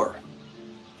 4x4.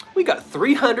 We got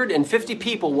 350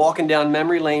 people walking down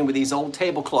memory lane with these old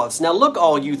tablecloths. Now look,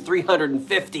 all you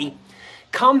 350,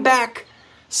 come back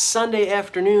Sunday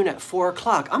afternoon at 4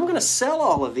 o'clock. I'm gonna sell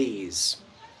all of these.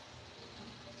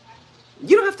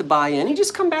 You don't have to buy any,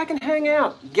 just come back and hang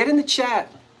out. Get in the chat.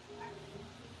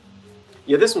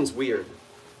 Yeah, this one's weird.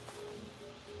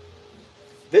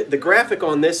 The graphic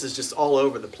on this is just all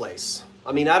over the place.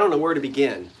 I mean, I don't know where to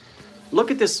begin. Look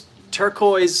at this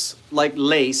turquoise like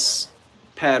lace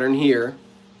pattern here.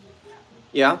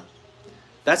 Yeah,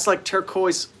 that's like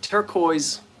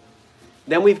turquoise.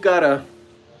 Then we've got a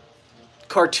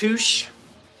cartouche.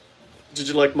 Did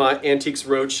you like my Antiques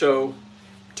Roadshow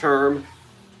term?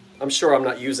 I'm sure I'm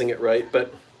not using it right,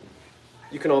 but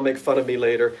you can all make fun of me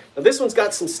later. Now this one's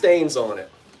got some stains on it.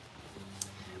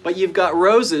 But you've got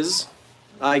roses,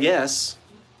 I guess,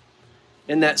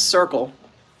 in that circle.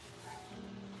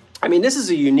 I mean, this is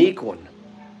a unique one.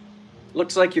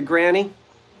 Looks like your granny.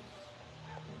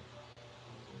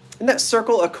 In that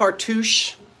circle, a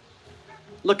cartouche.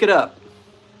 Look it up.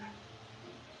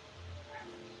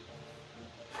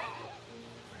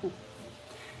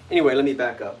 Anyway, let me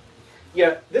back up.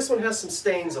 Yeah, this one has some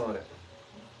stains on it.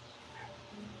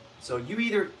 So you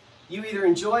either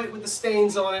enjoy it with the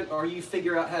stains on it or you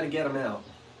figure out how to get them out.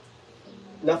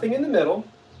 Nothing in the middle.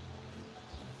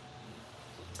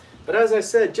 But as I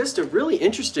said, just a really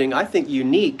interesting, I think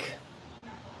unique.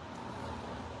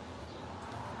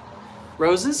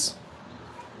 Roses.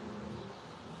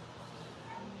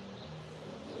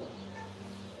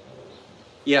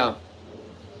 Yeah.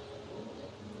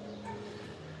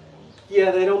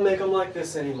 Yeah, they don't make them like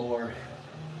this anymore.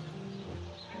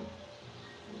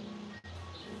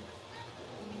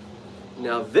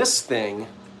 Now this thing,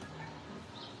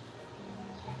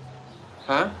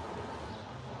 huh?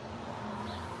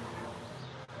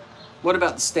 What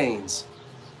about the stains?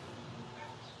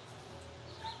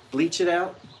 Bleach it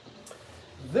out?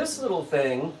 This little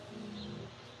thing,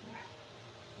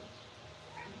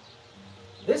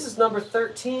 this is number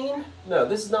 13? No,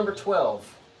 this is number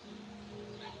 12.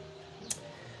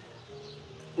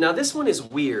 Now this one is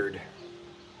weird.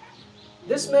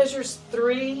 This measures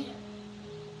 3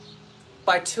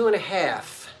 by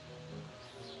 2.5.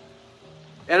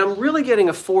 And I'm really getting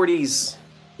a 40s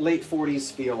late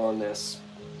 40s feel on this.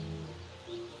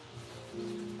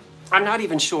 I'm not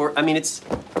even sure. I mean, it's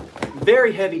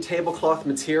very heavy tablecloth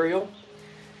material.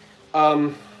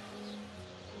 And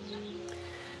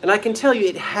I can tell you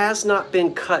it has not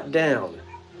been cut down.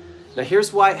 Now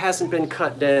here's why it hasn't been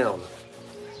cut down.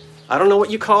 I don't know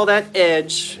what you call that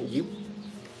edge. You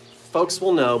folks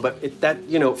will know, but that,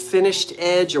 you know, finished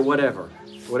edge or whatever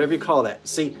you call that.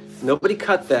 See, nobody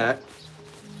cut that.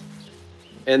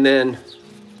 And then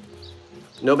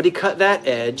nobody cut that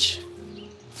edge.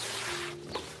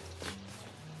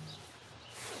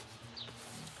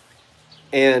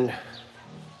 And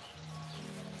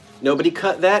nobody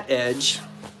cut that edge.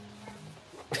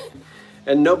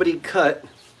 And nobody cut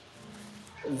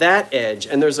that edge.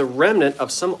 And there's a remnant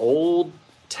of some old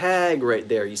tag right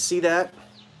there. You see that?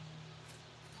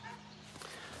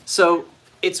 So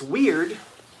it's weird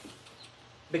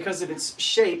because of its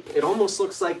shape. It almost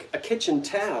looks like a kitchen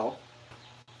towel,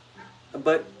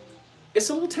 but it's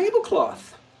a little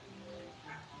tablecloth,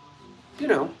 you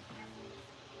know.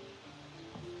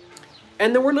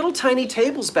 And there were little tiny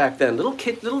tables back then,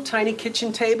 little tiny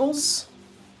kitchen tables.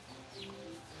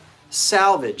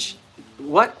 Salvage.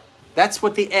 What? That's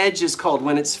what the edge is called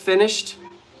when it's finished?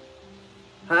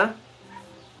 Huh?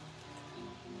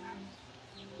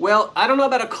 Well, I don't know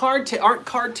about a card table. Aren't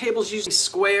card tables usually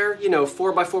square? You know,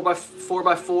 4 by 4 by 4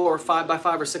 by 4 or 5 by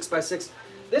 5 or 6 by 6.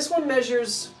 This one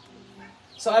measures,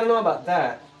 so I don't know about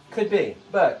that. Could be,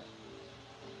 but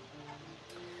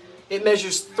it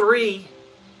measures 3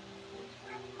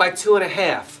 by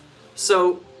 2.5.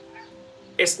 So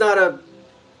it's not a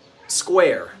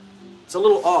square. It's a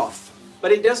little off,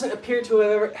 but it doesn't appear to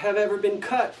have ever been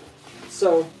cut.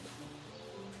 So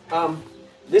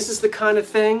this is the kind of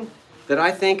thing that I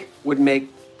think would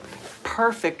make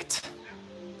perfect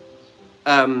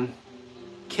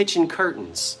kitchen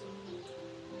curtains.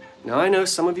 Now I know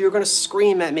some of you are going to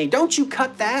scream at me, don't you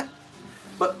cut that?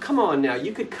 But come on now,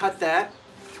 you could cut that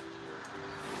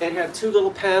and have 2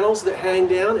 little panels that hang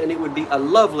down and it would be a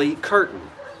lovely curtain.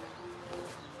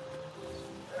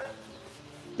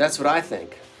 That's what I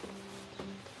think.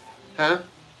 Huh?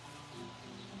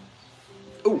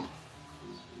 Ooh.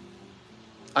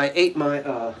 I ate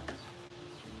my,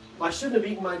 I shouldn't have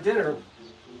eaten my dinner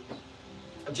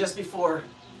just before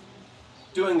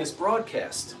doing this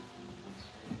broadcast.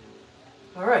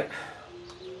 All right.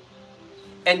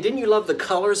 And didn't you love the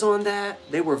colors on that?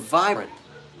 They were vibrant.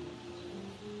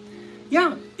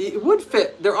 Yeah, it would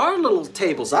fit. There are little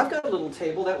tables. I've got a little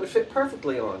table that would fit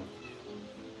perfectly on.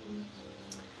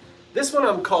 This one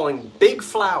I'm calling Big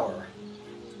Flower.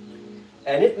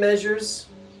 And it measures,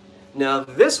 now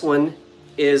this one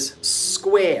is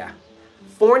square.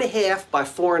 4.5 by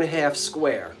 4.5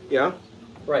 square. Yeah?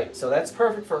 Right, so that's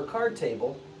perfect for a card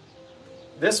table.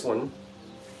 This one,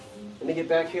 let me get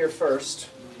back here first.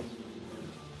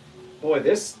 Boy,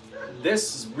 this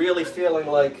is really feeling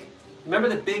like, remember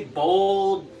the big,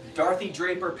 bold Dorothy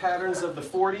Draper patterns of the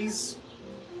 40s?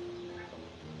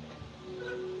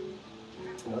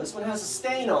 Now this one has a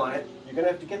stain on it. You're going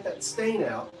to have to get that stain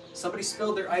out. Somebody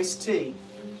spilled their iced tea.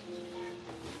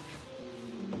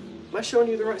 Am I showing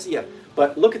you the right? Yeah.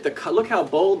 But look how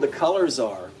bold the colors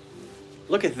are.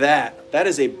 Look at that. That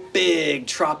is a big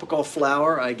tropical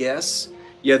flower, I guess.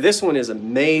 Yeah, this one is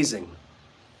amazing.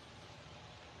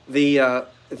 The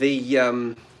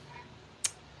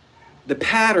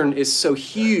pattern is so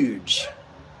huge.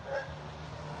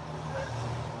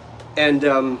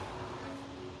 And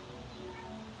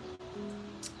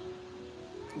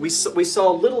we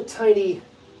saw little tiny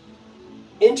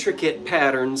intricate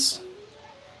patterns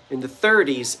in the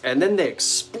 30s, and then they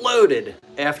exploded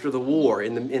after the war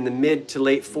in the mid to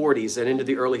late 40s and into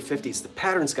the early 50s. The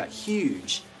patterns got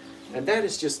huge, and that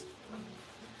is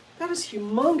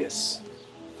humongous.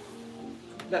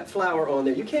 That flower on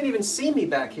there. You can't even see me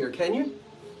back here, can you? I'm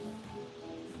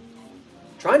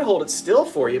trying to hold it still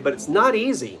for you, but it's not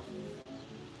easy.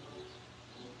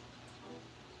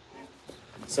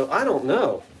 So I don't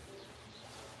know.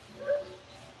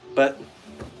 But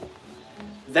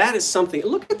that is something.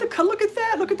 Look at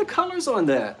that. Look at the colors on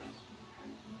that.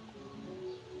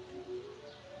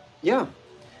 Yeah.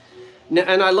 Now,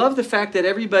 and I love the fact that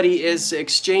everybody is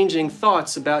exchanging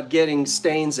thoughts about getting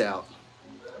stains out.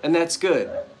 And that's good.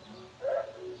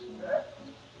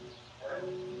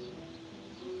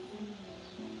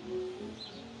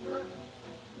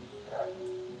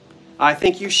 I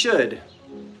think you should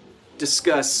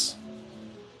discuss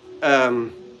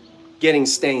getting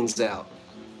stains out.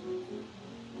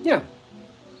 Yeah.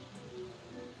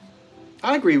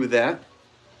 I agree with that.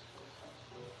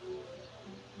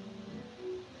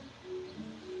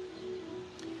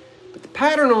 But the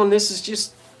pattern on this is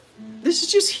just This is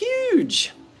just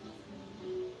huge.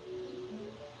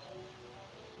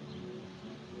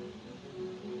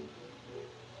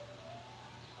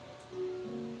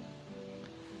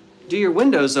 Do your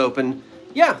windows open?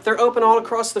 Yeah, they're open all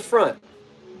across the front.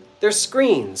 They're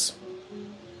screens.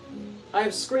 I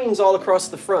have screens all across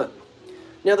the front.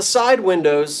 Now the side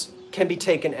windows can be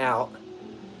taken out.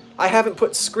 I haven't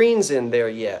put screens in there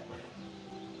yet.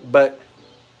 But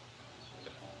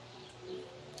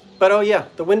oh yeah,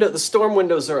 the storm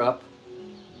windows are up.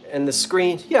 And the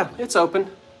screen, yeah, it's open.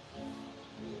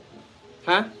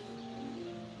 Huh?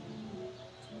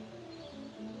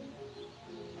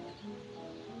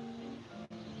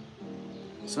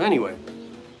 So anyway,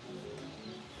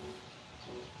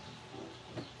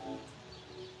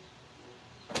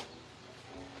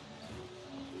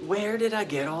 where did I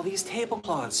get all these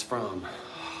tablecloths from?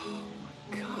 Oh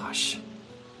my gosh,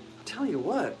 I'll tell you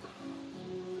what.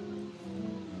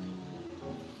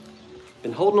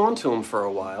 Been holding on to them for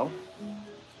a while.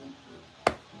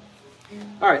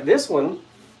 All right, this one,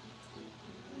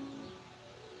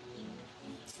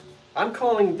 I'm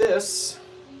calling this,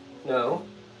 no.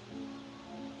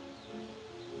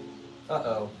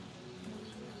 Uh-oh.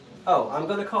 Oh, I'm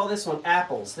going to call this one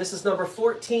apples. This is number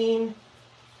 14.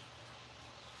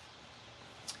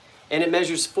 And it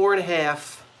measures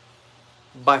 4.5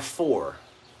 by 4.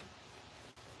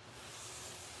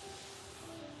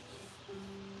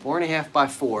 4.5 by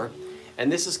 4.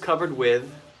 And this is covered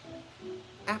with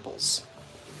apples.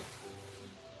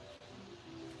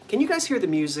 Can you guys hear the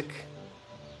music?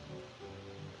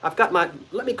 I've got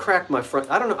let me crack my front,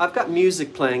 I don't know, I've got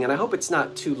music playing and I hope it's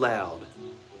not too loud.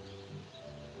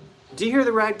 Do you hear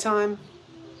the ragtime?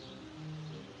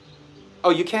 Oh,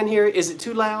 you can hear it? Is it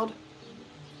too loud?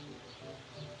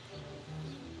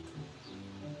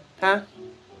 Huh?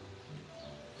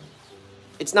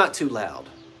 It's not too loud.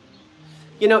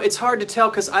 You know, it's hard to tell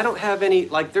because I don't have any,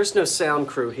 like, there's no sound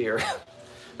crew here.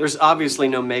 There's obviously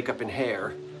no makeup and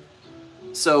hair.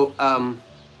 So,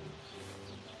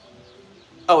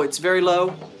 oh, it's very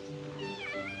low.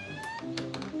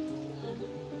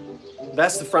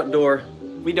 That's the front door.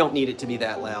 We don't need it to be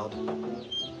that loud.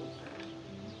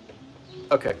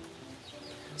 Okay.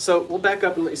 So we'll back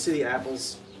up and let you see the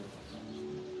apples.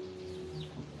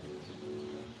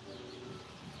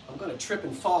 I'm going to trip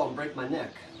and fall and break my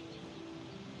neck.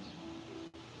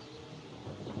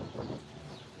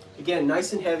 Again,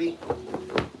 nice and heavy.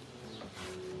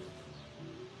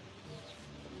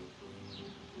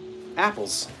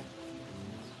 Apples.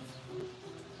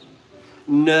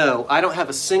 No, I don't have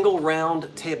a single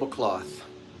round tablecloth.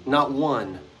 Not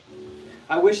one.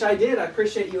 I wish I did. I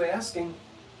appreciate you asking.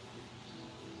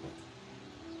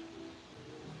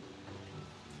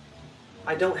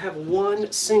 I don't have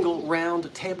one single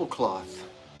round tablecloth.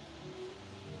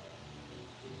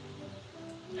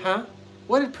 Huh?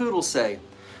 What did Poodle say?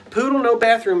 Poodle, no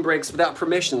bathroom breaks without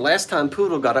permission. Last time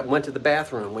Poodle got up and went to the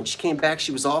bathroom. When she came back,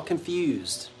 she was all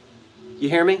confused. You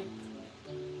hear me?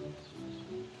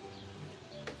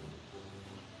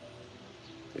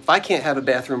 If I can't have a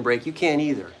bathroom break, you can't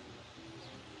either.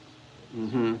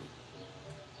 Mm-hmm.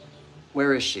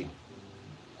 Where is she?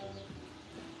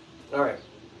 All right.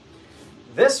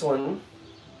 This one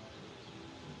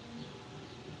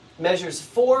measures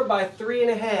 4 by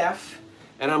 3.5,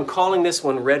 and I'm calling this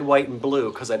one red, white, and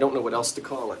blue because I don't know what else to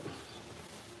call it.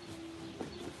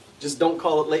 Just don't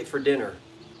call it late for dinner.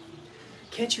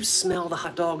 Can't you smell the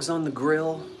hot dogs on the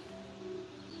grill?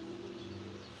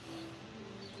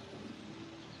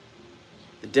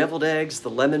 The deviled eggs, the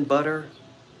lemon butter,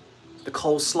 the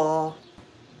coleslaw.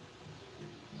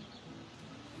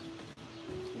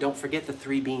 Don't forget the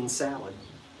 3-bean salad.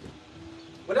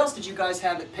 What else did you guys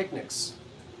have at picnics?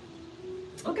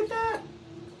 Look at that.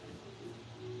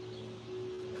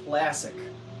 Classic.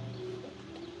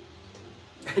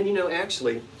 And you know,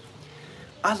 actually,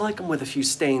 I like them with a few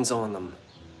stains on them.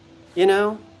 You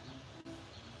know?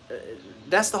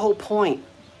 That's the whole point.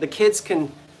 The kids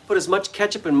can put as much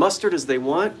ketchup and mustard as they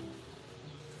want,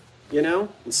 you know,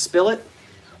 and spill it.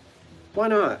 Why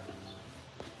not?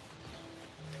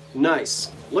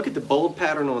 Nice. Look at the bold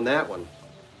pattern on that one.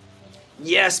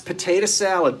 Yes, potato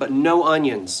salad, but no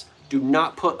onions. Do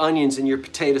not put onions in your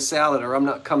potato salad or I'm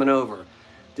not coming over.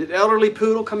 Did elderly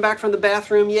Poodle come back from the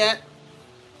bathroom yet?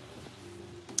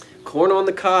 Corn on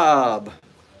the cob.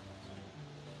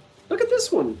 Look at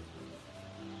this one.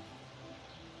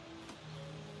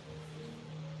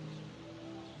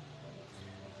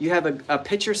 You have a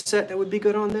pitcher set that would be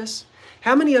good on this?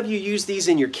 How many of you use these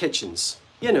in your kitchens?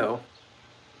 You know,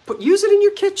 use it in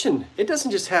your kitchen. It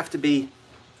doesn't just have to be,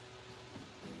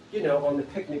 you know, on the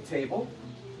picnic table.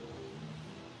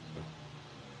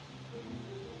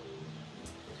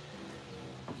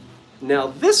 Now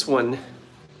this one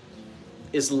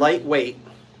is lightweight,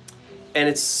 and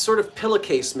it's sort of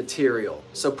pillowcase material.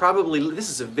 So probably this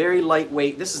is a very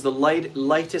lightweight, this is the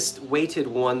lightest weighted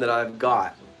one that I've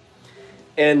got.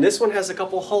 And this one has a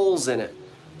couple holes in it.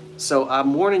 So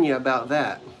I'm warning you about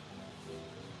that.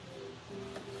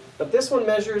 But this one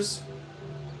measures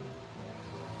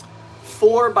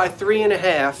 4 by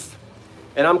 3.5,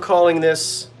 and I'm calling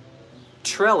this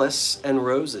Trellis and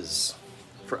Roses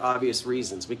for obvious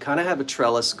reasons. We kind of have a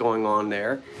trellis going on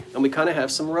there, and we kind of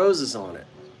have some roses on it.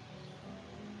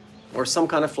 Or some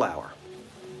kind of flower.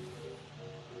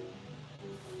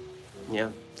 Yeah,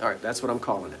 all right, that's what I'm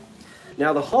calling it.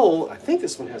 Now the hole, I think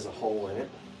this one has a hole in it.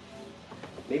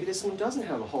 Maybe this one doesn't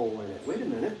have a hole in it. Wait a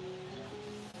minute.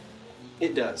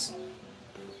 It does.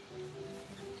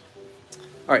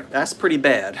 All right, that's pretty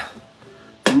bad.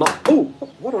 Oh,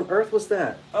 what on earth was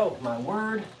that? Oh, my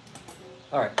word.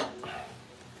 All right.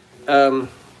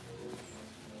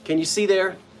 Can you see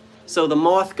there? So the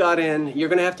moth got in. You're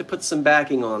going to have to put some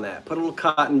backing on that. Put a little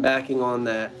cotton backing on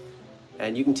that,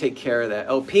 and you can take care of that.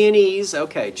 Oh, peonies.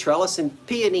 Okay, trellis and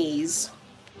peonies.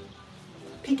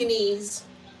 Pekinese.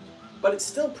 But it's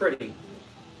still pretty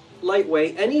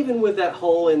lightweight, and even with that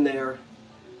hole in there,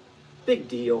 big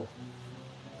deal.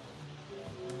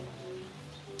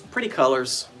 Pretty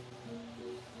colors.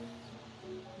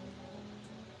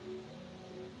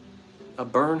 A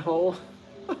burn hole.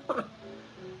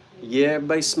 Yeah,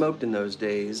 everybody smoked in those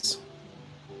days.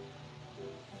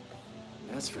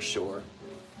 That's for sure.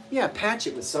 Yeah, patch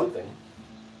it with something.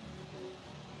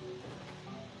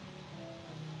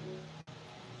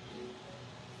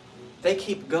 They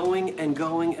keep going and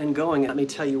going and going. Let me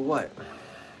tell you what.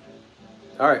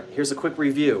 All right, here's a quick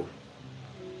review.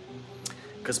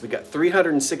 Because we got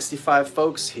 365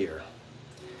 folks here.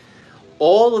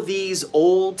 All of these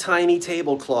old-timey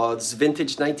tablecloths,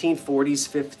 vintage 1940s,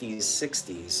 50s,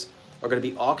 60s, are going to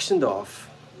be auctioned off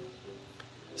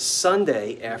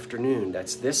Sunday afternoon.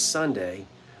 That's this Sunday,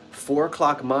 4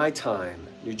 o'clock my time,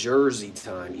 New Jersey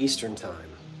time, Eastern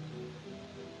time.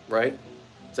 Right?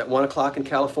 Is that 1 o'clock in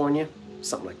California?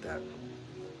 Something like that.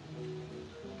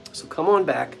 So come on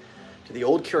back to the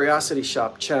Old Curiosity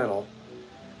Shop channel,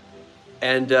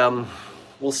 and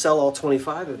we'll sell all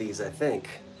 25 of these, I think.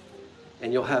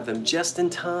 And you'll have them just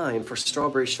in time for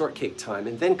strawberry shortcake time.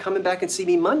 And then coming back and see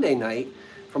me Monday night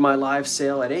for my live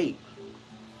sale at 8.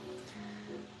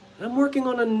 I'm working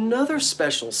on another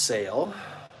special sale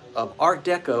of Art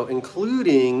Deco,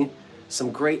 including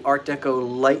some great Art Deco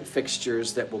light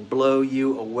fixtures that will blow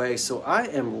you away. So I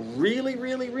am really,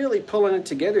 really, really pulling it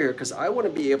together here because I want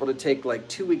to be able to take like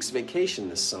 2 weeks vacation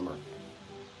this summer.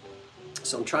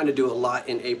 So I'm trying to do a lot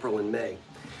in April and May.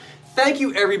 Thank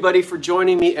you everybody for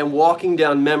joining me and walking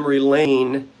down memory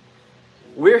lane.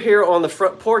 We're here on the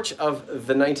front porch of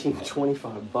the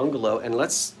 1925 bungalow, and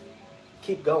let's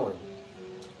keep going.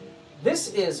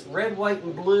 This is red, white,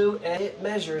 and blue, and it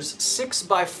measures 6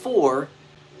 by 4,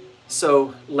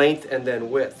 so length and then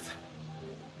width.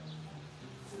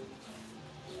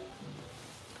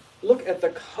 Look at the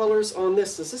colors on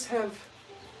this. Does this have...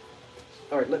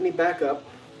 All right, let me back up,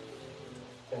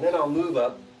 and then I'll move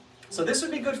up. So this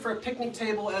would be good for a picnic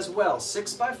table as well,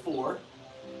 6 by 4,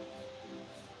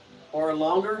 or a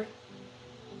longer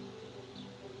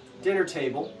dinner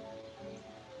table.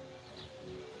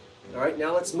 All right,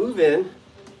 now let's move in,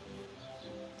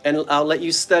 and I'll let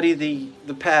you study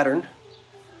the pattern.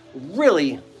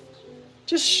 Really,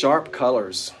 just sharp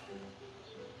colors.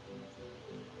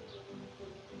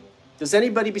 Does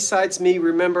anybody besides me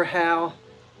remember how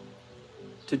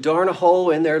to darn a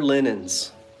hole in their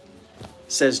linens?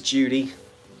 Says Judy.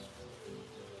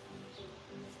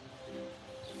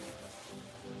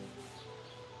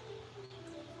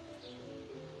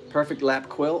 Perfect lap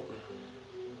quilt.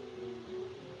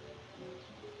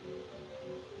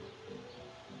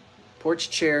 Porch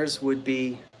chairs would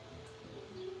be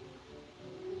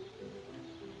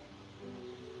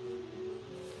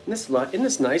isn't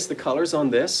this nice, the colors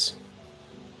on this?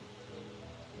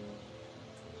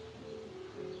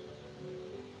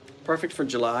 Perfect for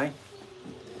July.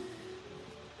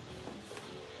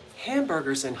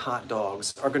 Hamburgers and hot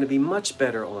dogs are going to be much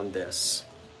better on this.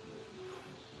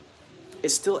 It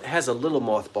still has a little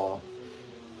mothball.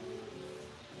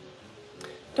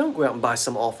 Don't go out and buy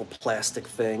some awful plastic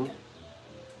thing.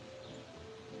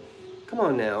 Come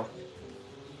on now.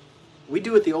 We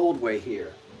do it the old way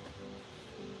here.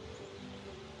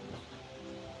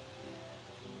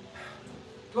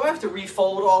 Do I have to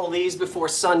refold all of these before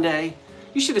Sunday?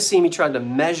 You should have seen me trying to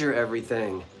measure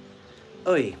everything.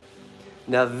 Oy.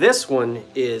 Now this one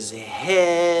is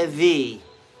heavy.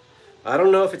 I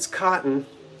don't know if it's cotton.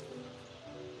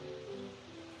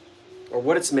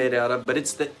 what it's made out of, but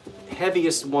it's the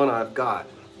heaviest one I've got.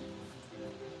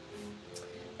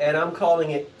 And I'm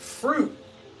calling it fruit.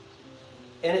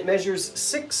 And it measures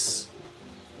 6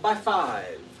 by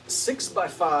 5. 6 by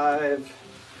 5.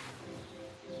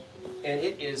 And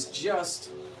it is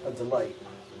just a delight.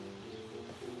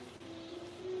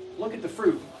 Look at the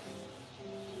fruit.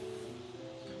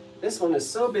 This one is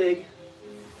so big.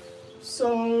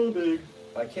 So big.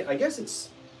 I guess it's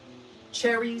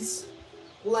cherries,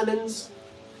 lemons.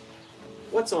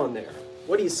 What's on there?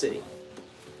 What do you see?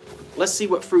 Let's see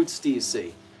what fruits do you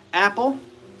see. Apple,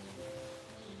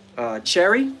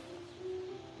 cherry.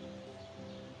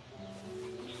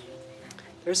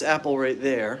 There's apple right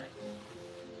there.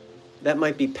 That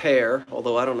might be pear,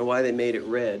 although I don't know why they made it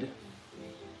red.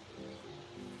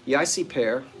 Yeah, I see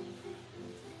pear.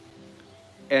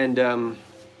 And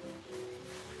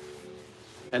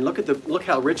look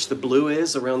how rich the blue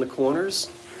is around the corners.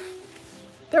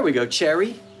 There we go,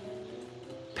 cherry,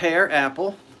 pear,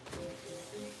 apple,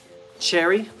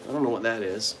 cherry. I don't know what that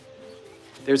is.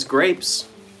 There's grapes.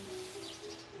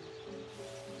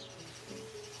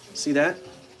 See that?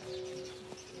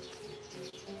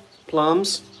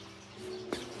 Plums.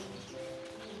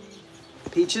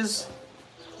 Peaches.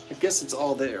 I guess it's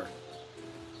all there.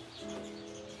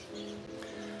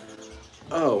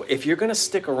 Oh, if you're gonna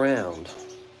stick around,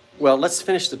 well, let's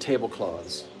finish the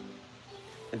tablecloths.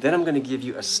 And then I'm gonna give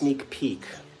you a sneak peek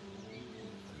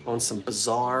on some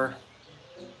bizarre,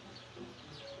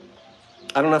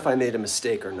 I don't know if I made a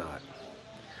mistake or not.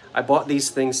 I bought these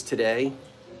things today.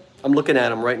 I'm looking at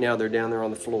them right now. They're down there on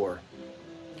the floor.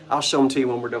 I'll show them to you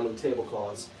when we're done with the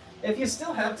tablecloths. If you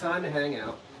still have time to hang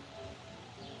out.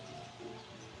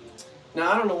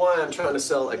 Now, I don't know why I'm trying to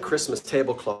sell a Christmas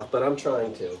tablecloth, but I'm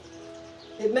trying to.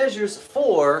 It measures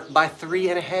 4 by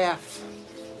 3.5.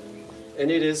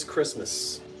 And it is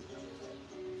Christmas.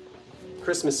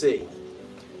 Christmassy.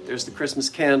 There's the Christmas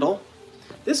candle.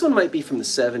 This one might be from the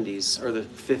 70s or the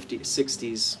 50s,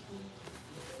 60s.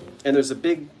 And there's a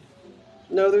big,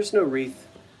 no, there's no wreath.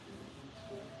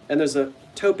 And there's a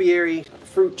topiary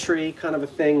fruit tree kind of a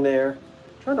thing there.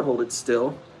 I'm trying to hold it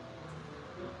still.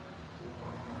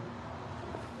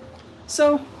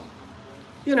 So,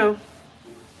 you know.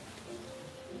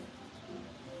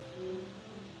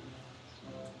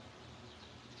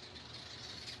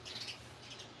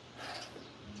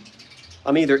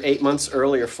 I'm either 8 months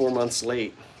early or 4 months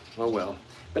late. Oh well.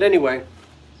 But anyway,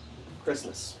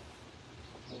 Christmas.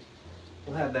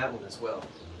 We'll have that one as well.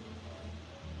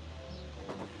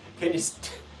 Can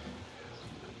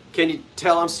you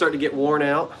tell I'm starting to get worn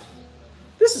out?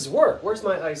 This is work. Where's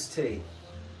my iced tea?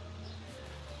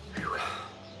 Whew.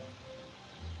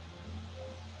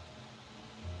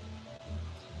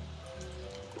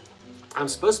 I'm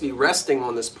supposed to be resting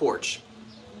on this porch.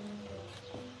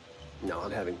 No,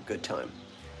 I'm having a good time.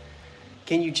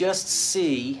 Can you just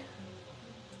see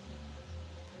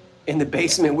in the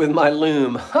basement with my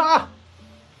loom? Ha!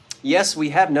 Yes, we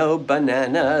have no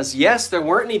bananas. Yes, there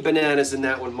weren't any bananas in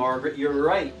that one, Margaret. You're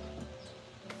right.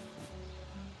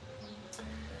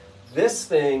 This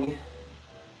thing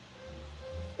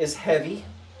is heavy.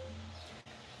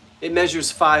 It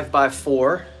measures 5 by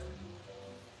 4.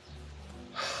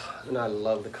 And I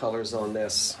love the colors on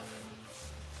this.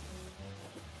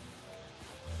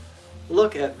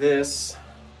 Look at this.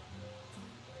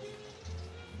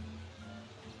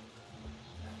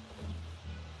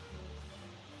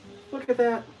 Look at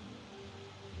that.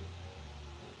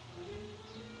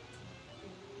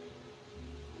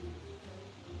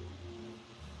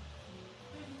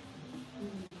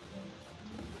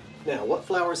 Now, what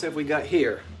flowers have we got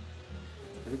here?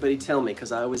 Everybody tell me,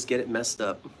 because I always get it messed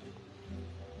up.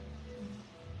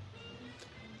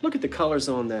 Look at the colors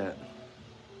on that.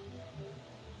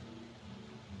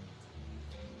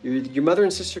 Your mother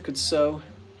and sister could sew.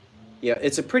 Yeah,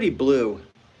 it's a pretty blue.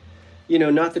 You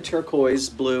know, not the turquoise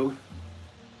blue.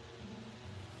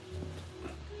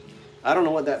 I don't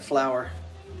know what that flower.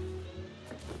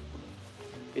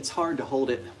 It's hard to hold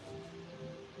it.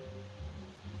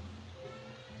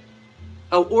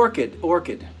 Oh, orchid,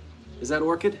 orchid. Is that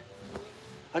orchid?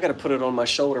 I gotta put it on my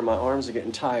shoulder. My arms are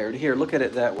getting tired. Here, look at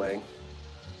it that way.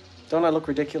 Don't I look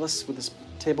ridiculous with this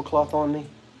tablecloth on me?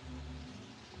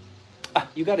 Ah,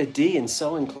 you got a D in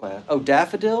sewing class. Oh,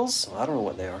 daffodils? I don't know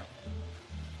what they are.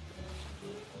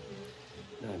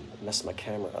 I messed my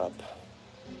camera up.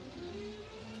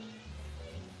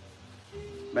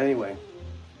 But anyway.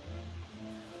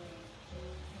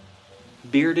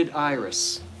 Bearded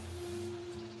iris.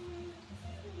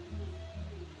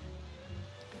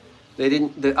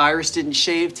 The iris didn't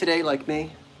shave today like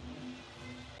me.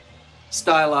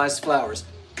 Stylized flowers.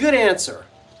 Good answer.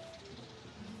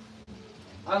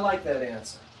 I like that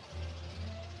answer.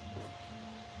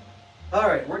 All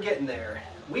right, we're getting there.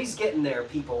 We's getting there,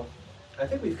 people. I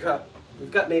think we've got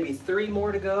maybe 3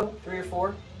 more to go, 3 or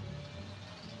 4.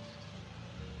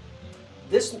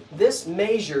 This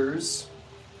measures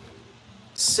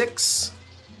 6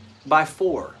 by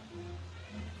 4.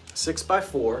 6 by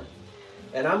 4,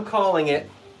 and I'm calling it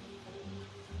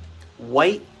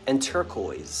white and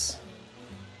turquoise.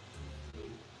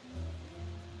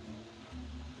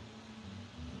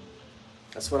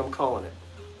 That's what I'm calling it.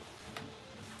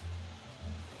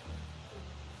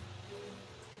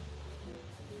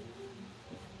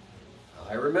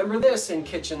 I remember this in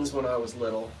kitchens when I was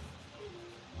little.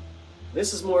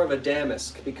 This is more of a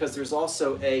damask because there's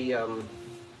also a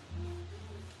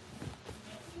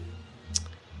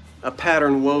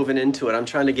pattern woven into it. I'm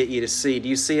trying to get you to see. Do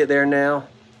you see it there now?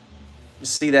 You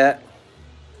see that?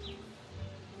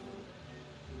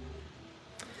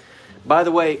 By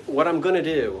the way, what I'm going to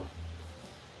do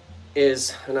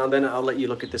is, and then I'll let you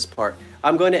look at this part.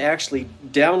 I'm going to actually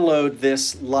download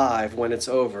this live when it's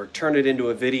over, turn it into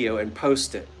a video and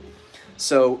post it.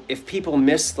 So if people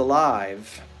miss the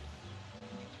live,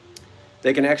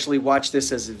 they can actually watch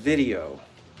this as a video.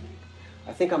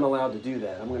 I think I'm allowed to do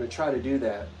that. I'm going to try to do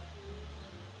that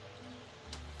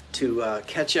to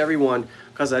catch everyone,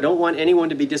 because I don't want anyone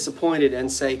to be disappointed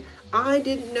and say, I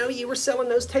didn't know you were selling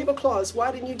those tablecloths.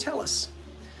 Why didn't you tell us?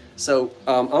 So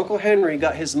Uncle Henry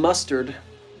got his mustard.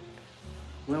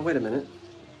 Well, wait a minute.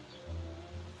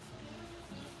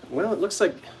 Well, it looks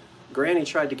like Granny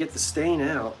tried to get the stain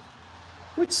out.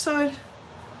 Which side?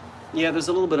 Yeah, there's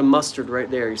a little bit of mustard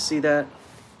right there. You see that?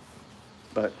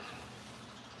 But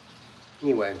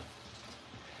anyway,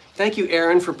 thank you,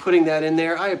 Aaron, for putting that in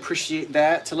there. I appreciate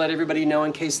that, to let everybody know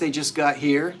in case they just got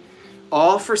here.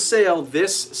 All for sale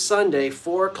this Sunday,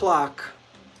 4 o'clock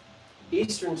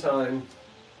Eastern Time.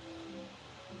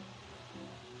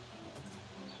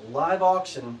 Live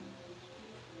auction.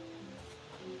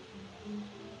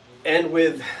 And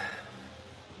with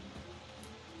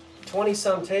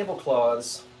 20-some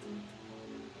tablecloths,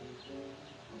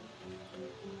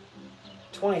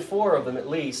 24 of them at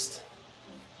least.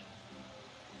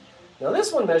 Now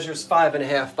this one measures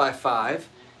 5.5 by 5,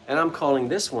 and I'm calling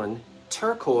this one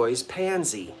turquoise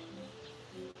pansy.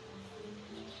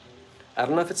 I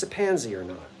don't know if it's a pansy or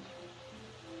not.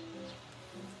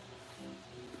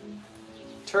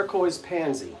 Turquoise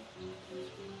pansy.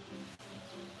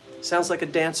 Sounds like a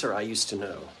dancer I used to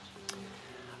know.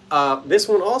 This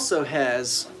one also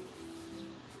has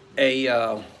a,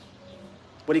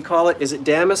 what do you call it? Is it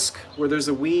damask? Where there's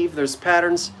a weave, there's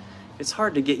patterns. It's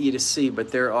hard to get you to see,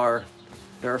 but there are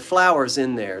flowers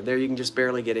in there. There you can just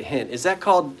barely get a hint. Is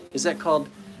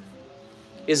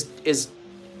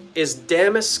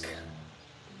damask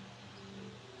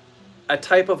a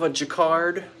type of a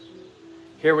jacquard?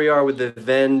 Here we are with the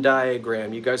Venn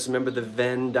diagram. You guys remember the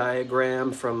Venn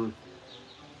diagram from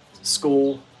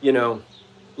school? You know,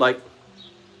 like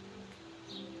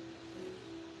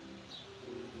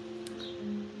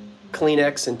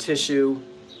Kleenex and tissue.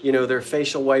 You know, they're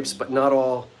facial wipes, but not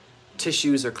all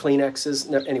tissues are Kleenexes.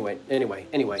 No, anyway,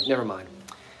 never mind.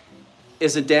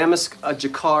 Is a damask a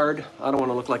jacquard? I don't want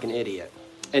to look like an idiot.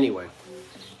 Anyway,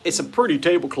 it's a pretty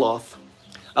tablecloth.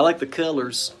 I like the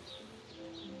colors.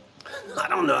 I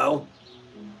don't know.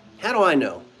 How do I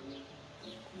know?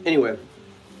 Anyway,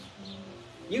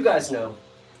 you guys know.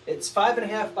 It's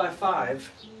 5.5 by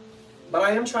 5, but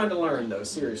I am trying to learn though,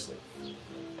 seriously.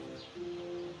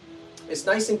 It's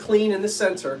nice and clean in the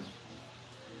center.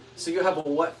 So you have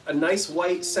a nice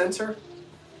white center.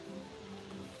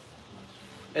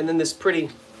 And then this pretty,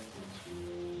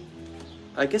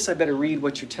 I guess I better read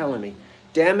what you're telling me.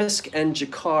 Damask and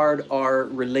jacquard are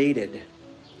related,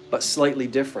 but slightly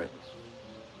different.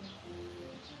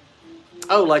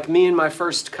 Oh, like me and my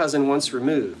first cousin once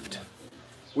removed.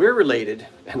 We're related,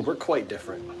 and we're quite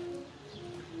different.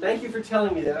 Thank you for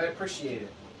telling me that. I appreciate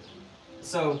it.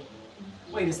 So,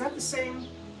 wait, is that the same?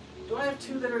 Do I have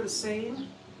 2 that are the same?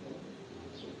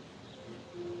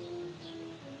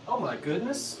 Oh my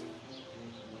goodness.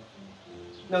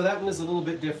 No, that one is a little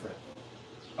bit different.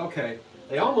 Okay,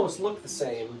 they almost look the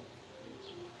same.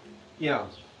 Yeah.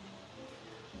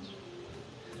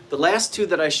 The last 2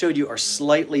 that I showed you are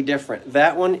slightly different.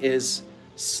 That one is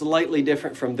slightly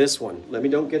different from this one. Let me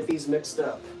don't get these mixed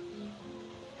up.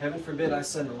 Heaven forbid I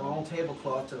send the wrong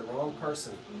tablecloth to the wrong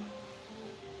person.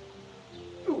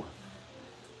 Ooh.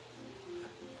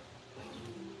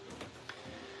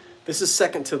 This is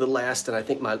second to the last, and I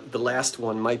think the last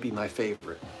one might be my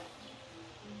favorite.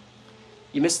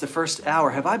 You missed the first hour.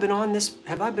 Have I been on this?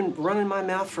 Have I been running my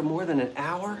mouth for more than an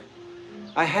hour?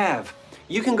 I have.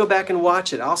 You can go back and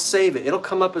watch it. I'll save it. It'll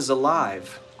come up as a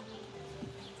live.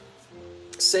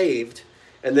 Saved.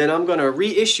 And then I'm going to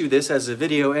reissue this as a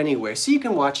video anyway, so you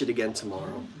can watch it again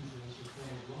tomorrow.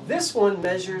 This one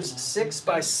measures 6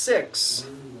 by 6.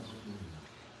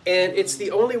 And it's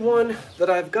the only one that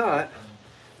I've got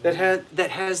that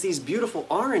has these beautiful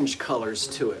orange colors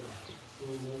to it.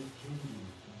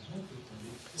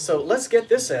 So let's get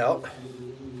this out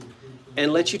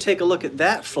and let you take a look at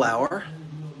that flower.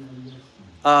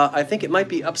 I think it might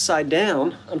be upside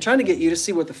down. I'm trying to get you to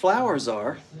see what the flowers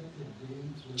are.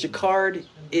 Jacquard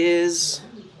is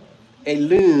a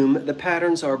loom. The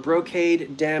patterns are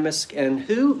brocade, damask, and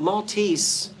who?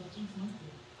 Maltese.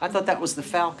 I thought that was the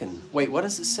falcon. Wait, what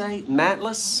does it say?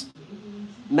 Matlas?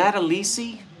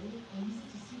 Matalisi?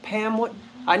 Pam, what?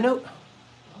 I know.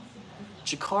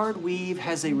 Jacquard weave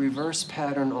has a reverse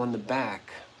pattern on the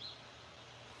back.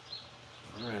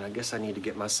 All right, I guess I need to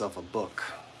get myself a book.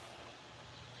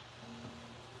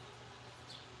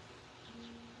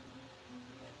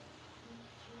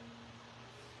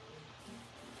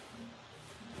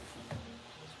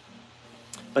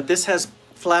 But this has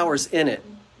flowers in it.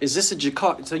 Is this a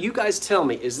jacquard? So you guys tell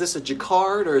me, is this a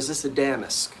jacquard or is this a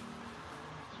damask?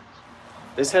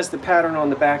 This has the pattern on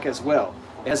the back as well.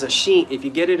 It has a sheen. If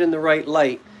you get it in the right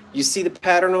light, you see the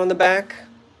pattern on the back?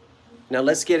 Now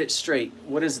let's get it straight.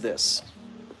 What is this?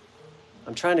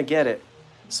 I'm trying to get it.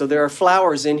 So there are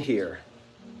flowers in here.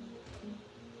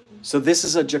 So this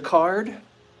is a jacquard?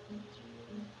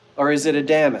 Or is it a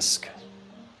damask?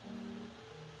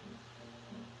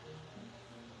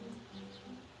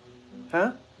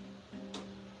 Huh?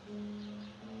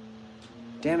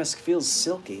 Damask feels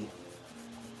silky.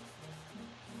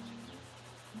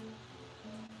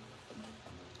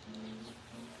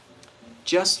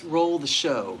 Just roll the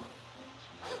show.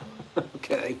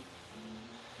 Okay.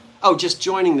 Oh, just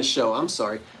joining the show. I'm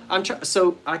sorry.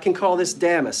 So I can call this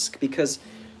damask because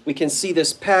we can see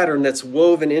this pattern that's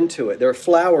woven into it. There are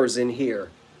flowers in here.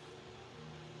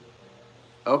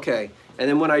 Okay. And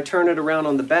then when I turn it around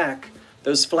on the back,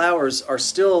 those flowers are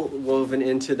still woven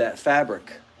into that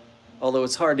fabric, although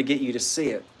it's hard to get you to see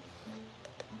it.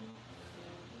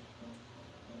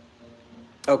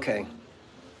 Okay.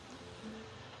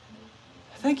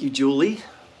 Thank you, Julie.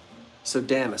 So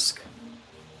damask.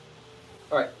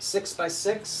 All right, 6 by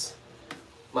 6.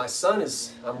 My sun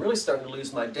is, I'm really starting to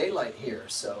lose my daylight here,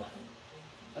 so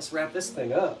let's wrap this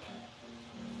thing up.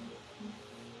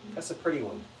 That's a pretty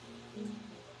one.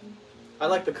 I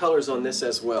like the colors on this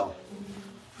as well.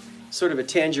 Sort of a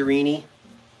tangerine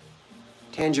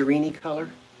color.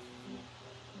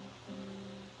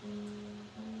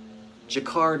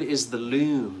 Jacquard is the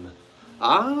loom.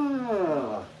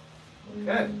 Ah,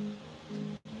 okay.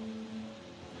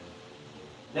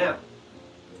 Now,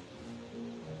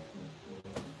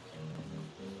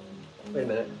 wait a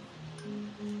minute.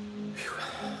 Whew.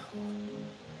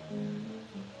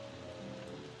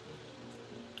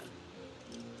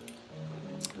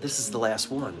 This is the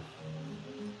last one.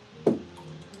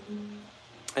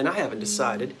 And I haven't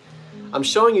decided. I'm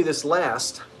showing you this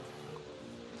last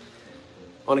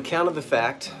on account of the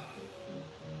fact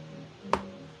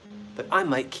that I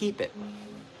might keep it.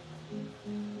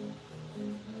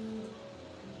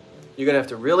 You're going to have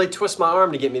to really twist my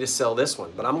arm to get me to sell this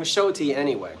one, but I'm going to show it to you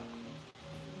anyway.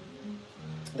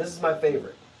 This is my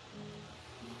favorite.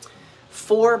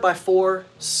 4 by 4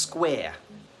 square.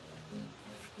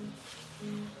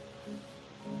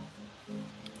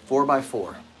 4 by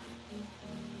 4.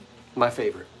 My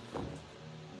favorite.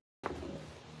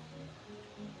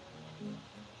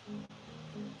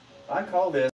 I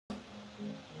call this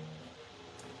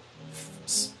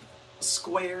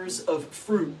squares of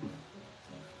fruit.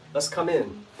 Let's come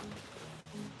in.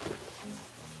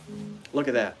 Look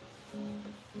at that.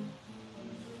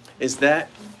 Is that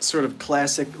sort of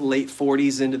classic late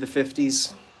 40s into the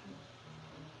 50s?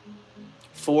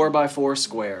 4 by 4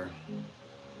 square.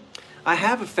 I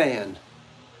have a fan.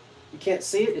 You can't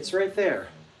see it? It's right there.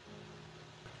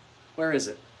 Where is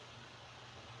it?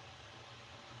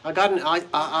 I got an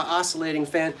oscillating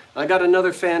fan. I got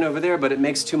another fan over there, but it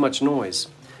makes too much noise.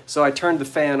 So I turned the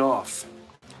fan off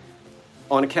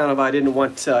on account of I didn't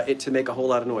want it to make a whole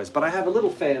lot of noise. But I have a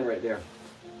little fan right there.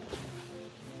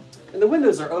 And the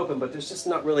windows are open, but there's just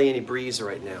not really any breeze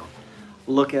right now.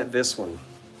 Look at this one.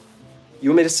 You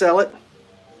want me to sell it?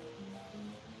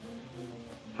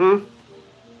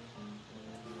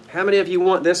 How many of you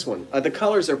want this one? The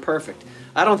colors are perfect.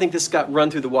 I don't think this got run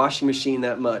through the washing machine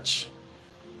that much.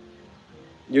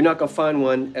 You're not going to find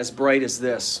one as bright as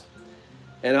this.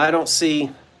 And I don't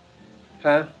see,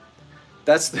 huh?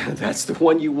 That's the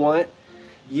one you want?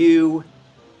 You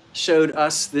showed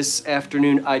us this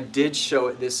afternoon. I did show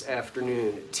it this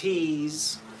afternoon.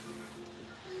 Tease.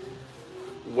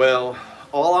 Well,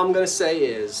 all I'm going to say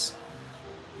is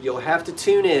you'll have to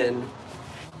tune in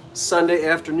Sunday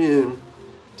afternoon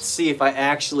to see if I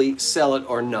actually sell it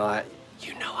or not.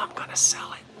 You know I'm going to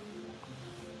sell it.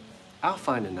 I'll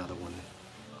find another one.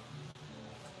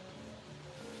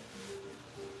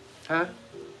 Huh?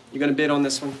 You going to bid on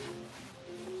this one?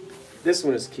 This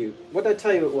one is cute. What did I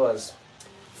tell you it was?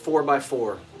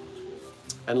 4x4.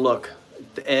 And look,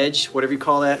 the edge, whatever you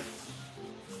call that,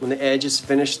 when the edge is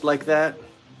finished like that,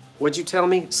 what'd you tell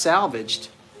me? Salvaged.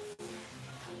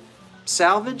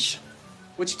 Salvage?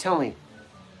 What'd you tell me?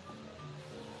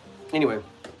 Anyway,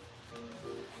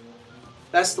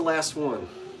 that's the last one.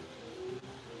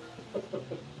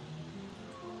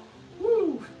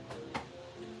 Woo!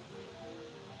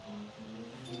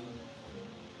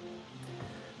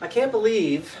 I can't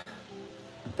believe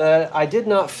that I did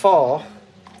not fall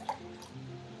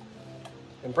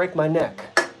and break my neck.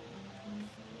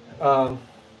 And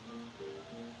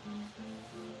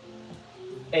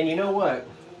you know what?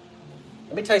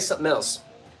 Let me tell you something else.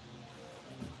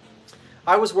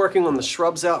 I was working on the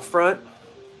shrubs out front.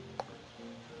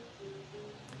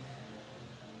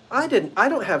 I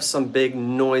don't have some big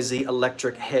noisy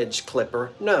electric hedge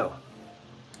clipper. No.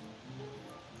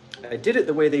 I did it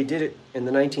the way they did it in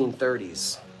the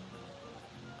 1930s.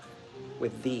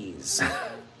 With these.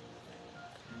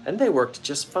 And they worked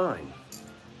just fine.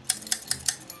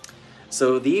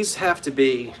 So these have to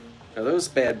be, now those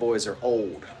bad boys are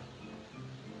old.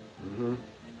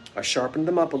 I sharpened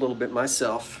them up a little bit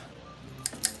myself.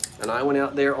 And I went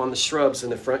out there on the shrubs in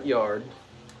the front yard.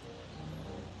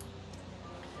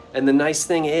 And the nice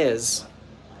thing is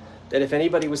that if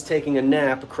anybody was taking a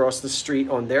nap across the street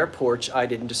on their porch, I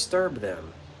didn't disturb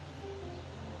them.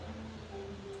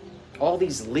 All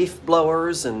these leaf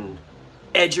blowers and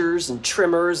edgers and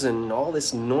trimmers and all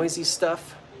this noisy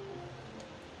stuff.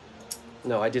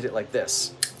 No, I did it like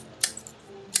this.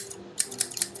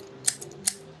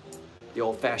 The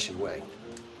old-fashioned way.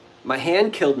 My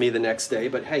hand killed me the next day,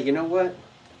 but hey, you know what?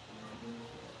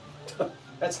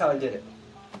 That's how I did it.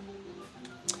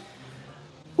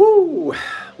 Woo!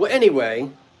 Well, anyway,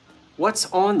 what's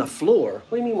on the floor?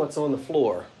 What do you mean what's on the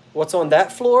floor? What's on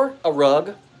that floor? A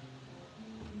rug.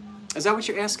 Is that what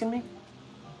you're asking me?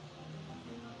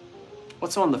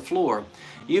 What's on the floor?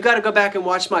 You got to go back and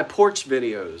watch my porch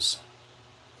videos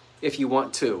if you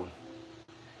want to.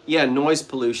 Yeah, noise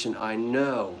pollution, I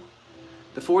know.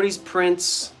 The 40s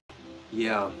prints,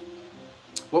 yeah.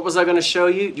 What was I going to show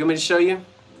you? Do you want me to show you?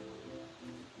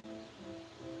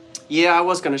 Yeah, I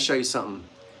was going to show you something.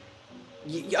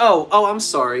 Oh, I'm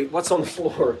sorry. What's on the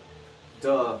floor?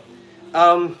 Duh.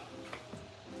 All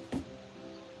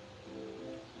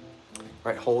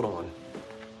right, hold on.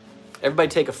 Everybody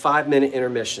take a 5-minute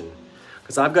intermission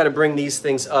because I've got to bring these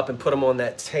things up and put them on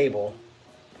that table.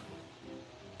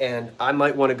 And I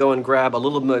might want to go and grab a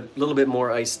little bit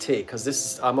more iced tea because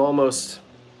this is, I'm almost.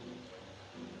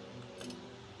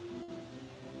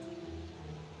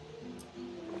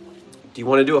 Do you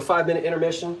want to do a 5-minute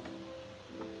intermission?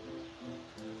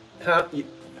 Huh?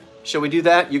 Shall we do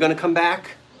that? You're going to come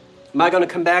back? Am I going to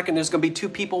come back and there's going to be 2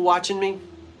 people watching me?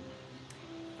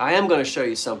 I am going to show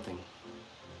you something.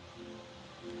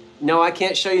 No, I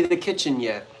can't show you the kitchen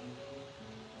yet.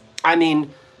 I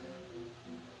mean,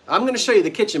 I'm going to show you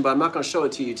the kitchen, but I'm not going to show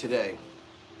it to you today.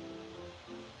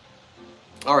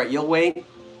 All right, you'll wait.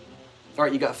 All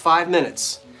right, you got 5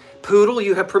 minutes. Poodle,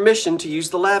 you have permission to use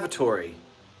the lavatory.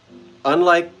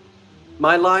 Unlike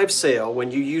my live sale, when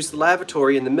you used the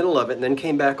lavatory in the middle of it and then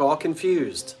came back all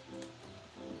confused.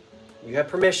 You have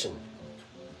permission.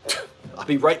 I'll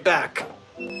be right back.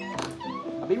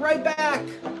 I'll be right back.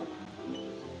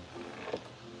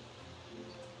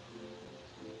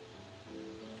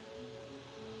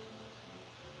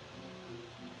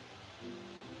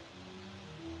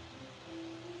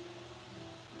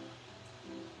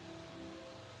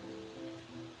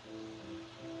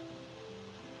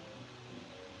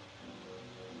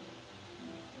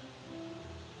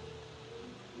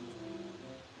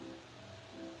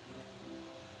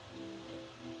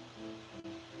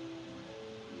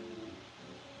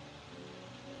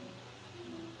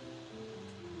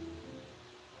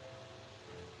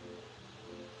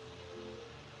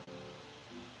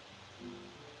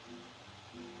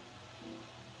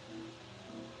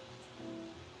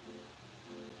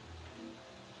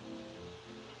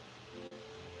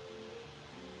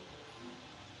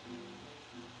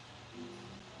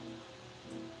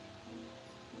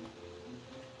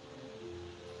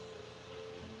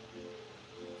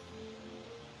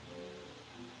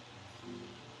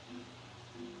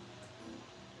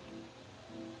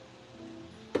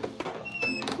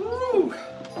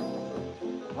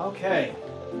 Okay.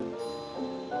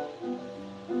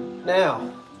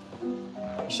 Now,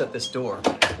 shut this door.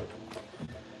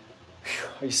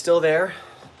 Are you still there?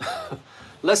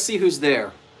 Let's see who's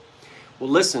there. Well,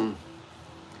 listen.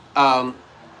 I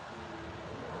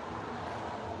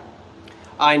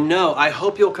know. I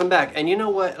hope you'll come back. And you know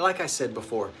what? Like I said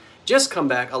before, just come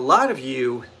back. A lot of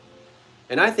you,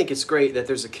 and I think it's great that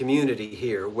there's a community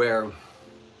here where,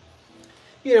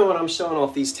 you know, when I'm showing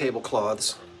off these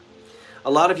tablecloths, a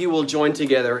lot of you will join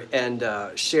together and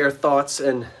share thoughts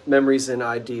and memories and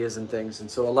ideas and things.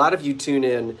 And so a lot of you tune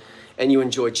in and you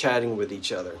enjoy chatting with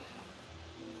each other.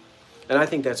 And I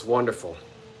think that's wonderful.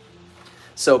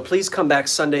 So please come back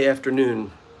Sunday afternoon.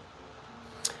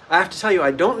 I have to tell you, I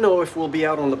don't know if we'll be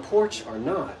out on the porch or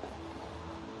not.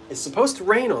 It's supposed to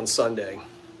rain on Sunday.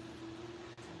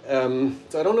 So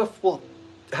I don't know if we'll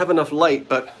have enough light,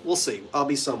 but we'll see. I'll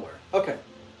be somewhere. Okay.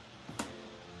 I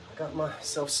got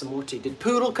myself some more tea. Did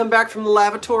Poodle come back from the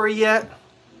lavatory yet?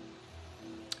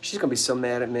 She's going to be so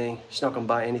mad at me. She's not going to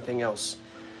buy anything else.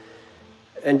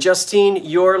 And Justine,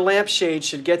 your lampshade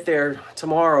should get there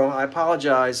tomorrow. I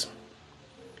apologize.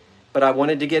 But I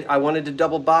wanted to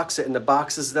double box it, and the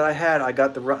boxes that I had,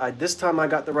 this time I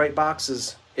got the right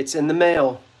boxes. It's in the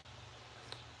mail.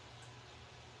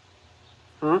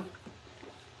 I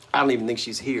don't even think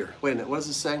she's here. Wait a minute, what does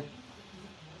it say?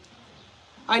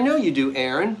 I know you do,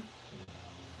 Aaron.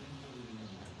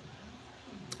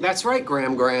 That's right,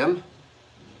 Graham.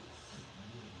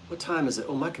 What time is it?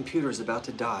 Oh, my computer is about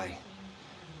to die.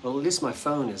 Well, at least my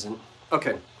phone isn't.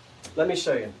 Okay, let me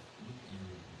show you.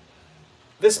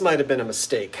 This might have been a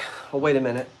mistake. Oh, wait a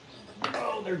minute.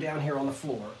 Oh, they're down here on the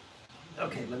floor.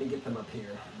 Okay, let me get them up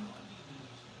here.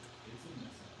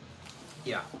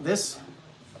 Yeah, this,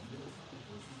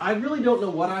 I really don't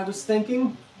know what I was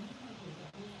thinking.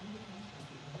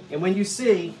 And when you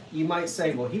see, you might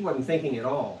say, well, he wasn't thinking at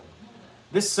all.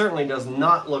 This certainly does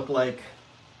not look like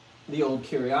the old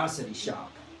Curiosity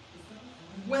Shop.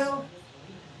 Well,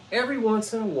 every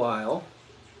once in a while,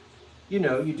 you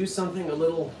know, you do something a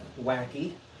little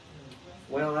wacky.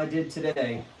 Well, I did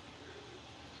today.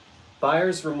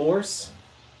 Buyer's remorse.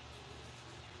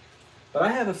 But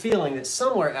I have a feeling that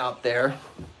somewhere out there,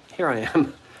 here I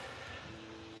am,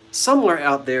 somewhere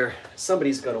out there,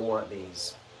 somebody's going to want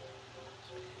these.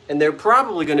 And they're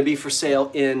probably going to be for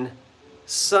sale in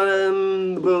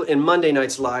Monday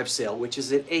night's live sale, which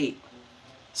is at 8.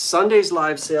 Sunday's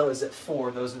live sale is at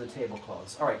 4. Those are the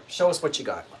tablecloths. All right, show us what you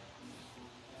got.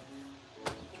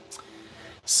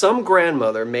 Some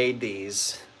grandmother made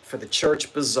these for the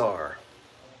church bazaar,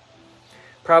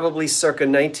 probably circa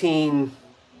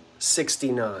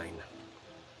 1969.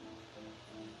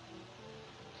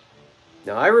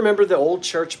 Now, I remember the old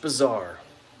church bazaar.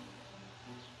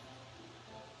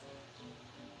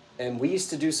 And we used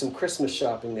to do some Christmas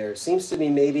shopping there. It seems to me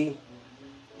maybe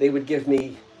they would give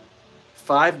me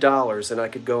 $5 and I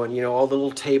could go and, you know, all the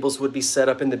little tables would be set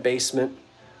up in the basement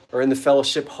or in the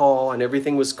fellowship hall and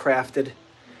everything was crafted.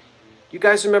 You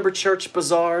guys remember church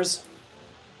bazaars?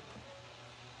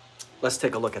 Let's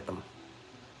take a look at them.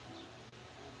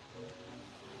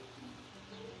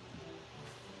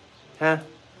 Huh?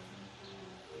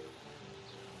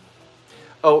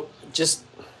 Oh, just...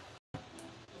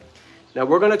 Now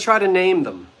we're going to try to name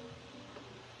them.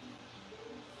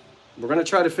 We're going to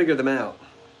try to figure them out.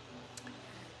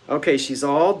 Okay, she's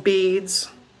all beads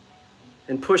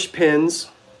and push pins.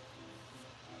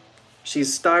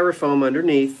 She's styrofoam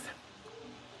underneath.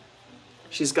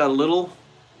 She's got a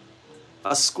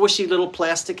squishy little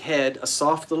plastic head, a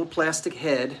soft little plastic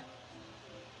head.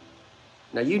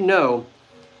 Now you know,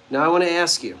 now I want to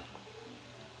ask you.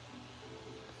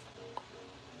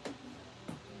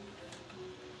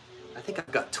 I think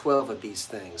I've got 12 of these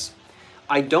things.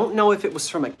 I don't know if it was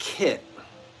from a kit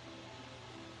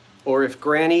or if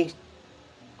Granny,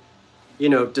 you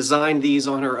know, designed these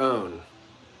on her own.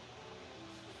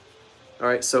 All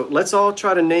right, so let's all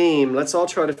try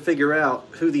to figure out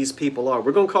who these people are.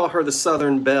 We're going to call her the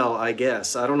Southern Belle, I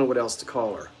guess. I don't know what else to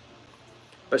call her.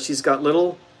 But she's got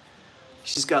little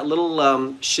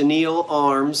chenille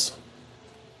arms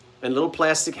and little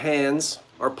plastic hands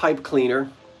or pipe cleaner.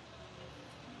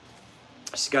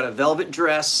 She's got a velvet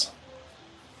dress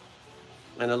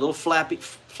and a little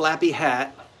flappy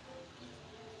hat.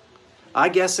 I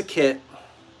guess a kit.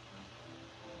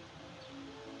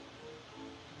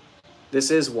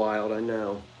 This is wild, I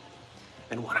know.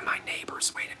 And one of my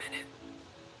neighbors, wait a minute.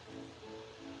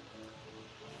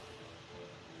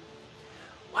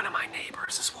 One of my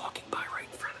neighbors is walking by right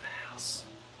in front of the house.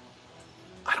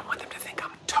 I don't want them to think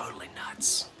I'm totally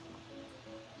nuts.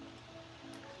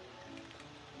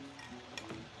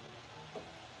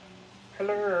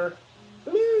 Hello.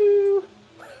 Hello.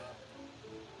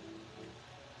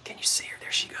 Can you see her?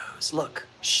 There she goes. Look.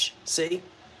 Shh. See?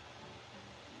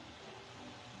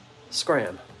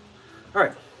 Scram. All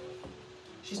right.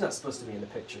 She's not supposed to be in the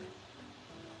picture.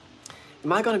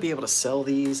 Am I going to be able to sell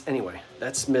these? Anyway,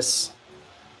 that's Miss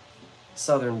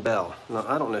Southern Belle. No,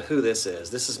 I don't know who this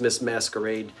is. This is Miss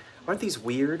Masquerade. Aren't these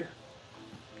weird?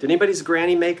 Did anybody's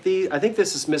granny make these? I think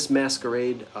this is Miss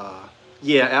Masquerade.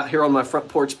 Yeah, out here on my front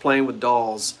porch playing with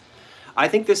dolls. I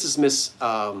think this is Miss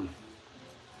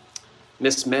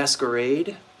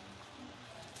Masquerade.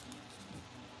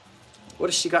 What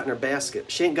has she got in her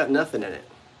basket? She ain't got nothing in it.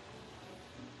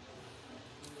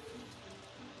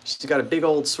 She's got a big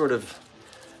old sort of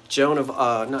Joan of,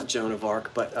 not Joan of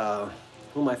Arc, but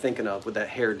who am I thinking of with that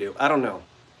hairdo? I don't know.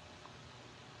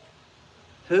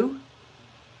 Who?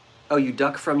 Oh, you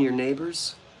duck from your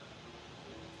neighbors?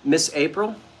 Miss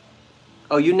April?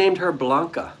 Oh, you named her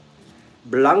Blanca.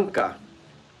 Blanca.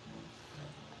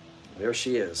 There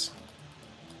she is.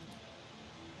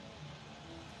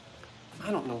 I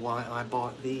don't know why I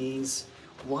bought these.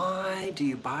 Why do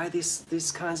you buy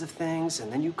these kinds of things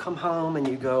and then you come home and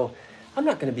you go, I'm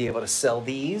not going to be able to sell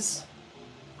these.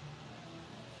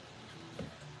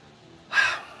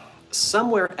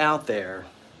 Somewhere out there,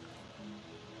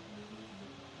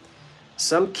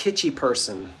 some kitschy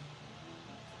person,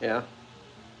 yeah,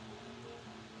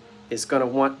 is going to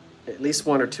want at least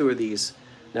one or two of these.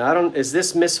 Now, I don't, is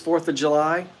this Miss 4th of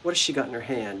July? What has she got in her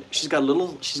hand? She's got a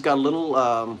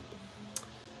little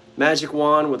magic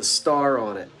wand with a star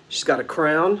on it. She's got a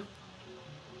crown.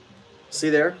 See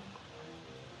there?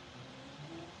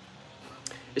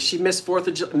 Is she Miss 4th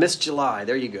of July? Miss July,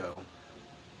 there you go.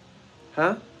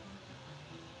 Huh?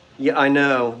 Yeah, I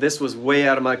know. This was way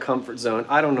out of my comfort zone.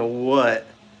 I don't know what.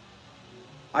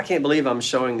 I can't believe I'm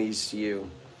showing these to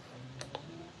you.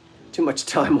 Too much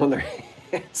time on their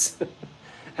hands.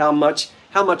 How much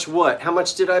what? How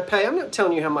much did I pay? I'm not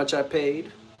telling you how much I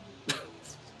paid.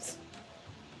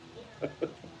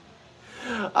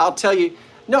 I'll tell you.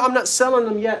 No, I'm not selling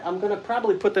them yet. I'm going to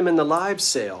probably put them in the live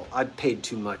sale. I paid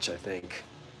too much, I think.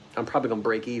 I'm probably going to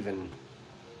break even.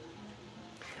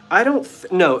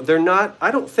 No, they're not.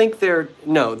 I don't think they're,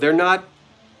 no, they're not.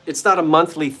 It's not a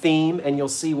monthly theme, and you'll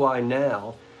see why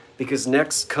now. Because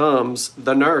next comes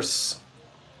The Nurse.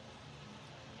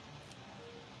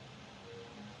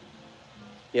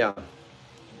 Yeah.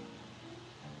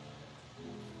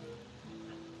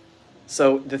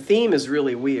 So the theme is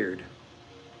really weird.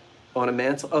 On a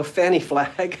mantle. Oh, Fanny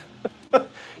Flag.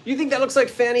 You think that looks like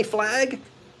Fanny Flag?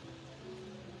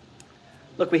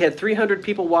 Look, we had 300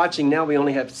 people watching. Now we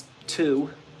only have 2.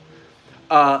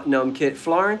 No, I'm kidding.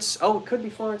 Florence. Oh, it could be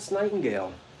Florence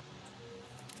Nightingale.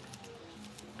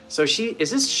 So she,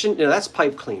 is this, no, that's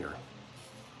pipe cleaner.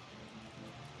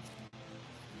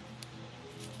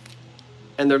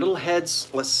 And their little heads,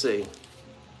 let's see.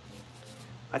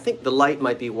 I think the light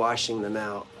might be washing them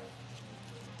out.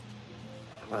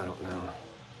 I don't know.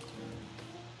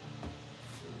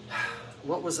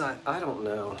 What was I don't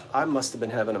know. I must have been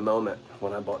having a moment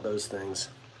when I bought those things.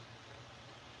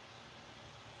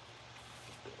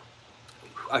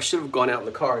 I should have gone out in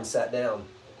the car and sat down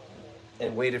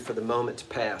and waited for the moment to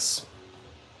pass.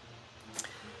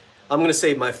 I'm going to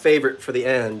save my favorite for the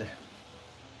end.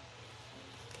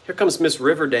 Here comes Miss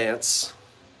Riverdance.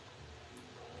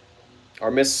 Or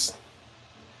Miss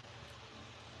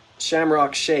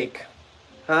Shamrock Shake.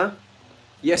 Huh?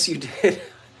 Yes, you did.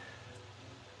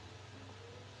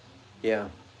 Yeah.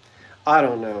 I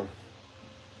don't know.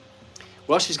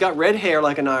 Well, she's got red hair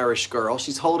like an Irish girl.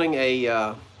 She's holding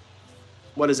a,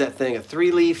 what is that thing? A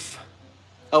 3-leaf?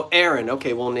 Oh, Erin.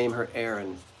 Okay, we'll name her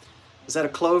Erin. Is that a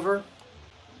clover?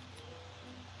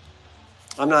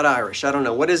 I'm not Irish. I don't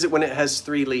know. What is it when it has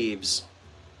 3 leaves?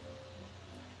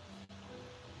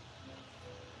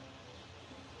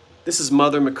 This is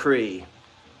Mother McCree.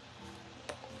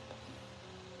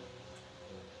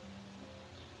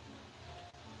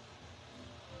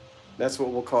 That's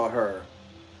what we'll call her.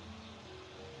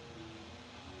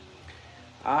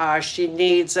 Ah, she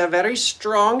needs a very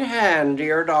strong hand,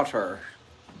 dear daughter.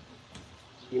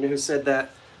 You know who said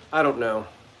that? I don't know.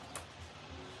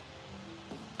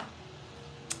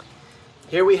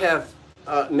 Here we have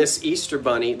Miss Easter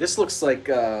Bunny. This looks like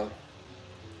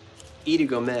Edie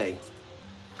Gourmet.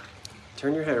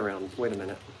 Turn your head around. Wait a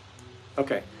minute.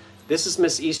 Okay. This is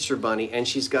Miss Easter Bunny, and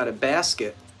she's got a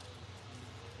basket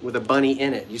with a bunny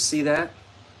in it. You see that?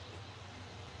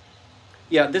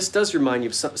 Yeah, this does remind you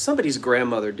of somebody's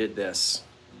grandmother did this.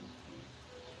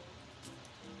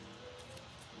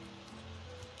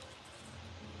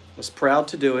 Was proud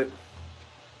to do it.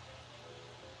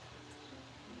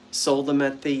 Sold them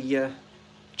at the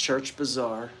church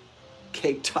bazaar.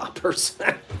 Cake toppers.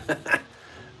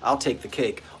 I'll take the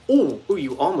cake. Oh,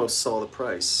 you almost saw the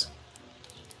price.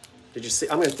 Did you see?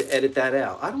 I'm going to have to edit that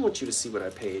out. I don't want you to see what I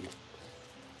paid.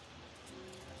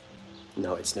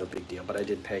 No, it's no big deal, but I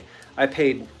did pay. I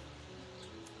paid.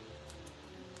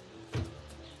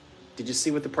 Did you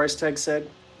see what the price tag said?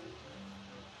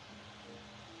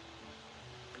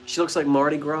 She looks like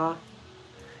Mardi Gras.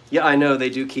 Yeah, I know, they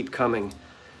do keep coming.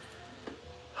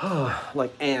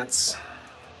 Like ants.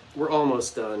 We're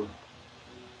almost done.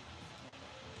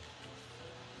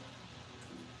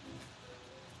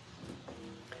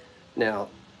 Now,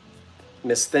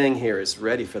 Miss Thing here is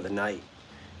ready for the night.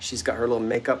 She's got her little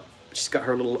makeup, she's got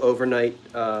her little overnight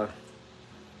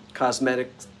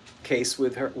cosmetic case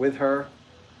with her.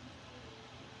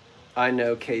 I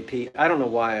know, KP. I don't know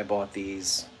why I bought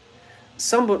these.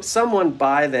 Someone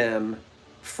buy them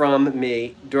from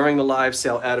me during the live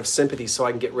sale out of sympathy so I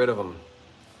can get rid of them.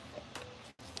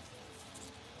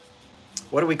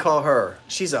 What do we call her?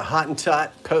 She's a Hottentot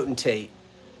potentate.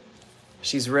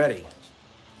 She's ready.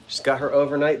 She's got her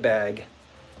overnight bag.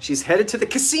 She's headed to the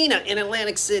casino in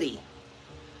Atlantic City.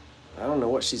 I don't know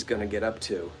what she's gonna get up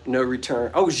to. No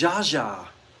return. Oh, Zsa Zsa.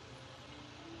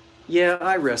 Yeah,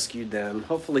 I rescued them.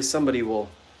 Hopefully somebody will.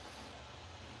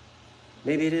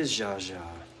 Maybe it is Zsa Zsa.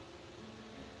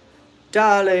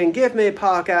 Darling, give me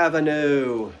Park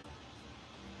Avenue.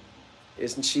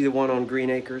 Isn't she the one on Green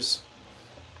Acres?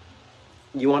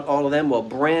 You want all of them? Well,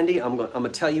 Brandy, I'm gonna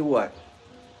tell you what.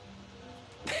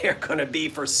 They're gonna be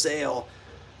for sale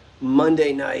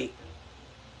Monday night.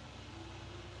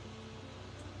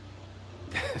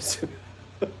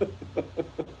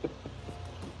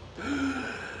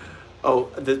 Oh,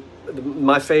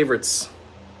 my favorites.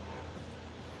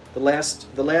 The last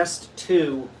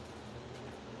two.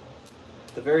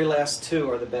 The very last two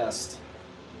are the best.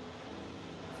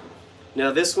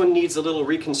 Now this one needs a little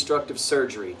reconstructive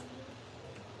surgery.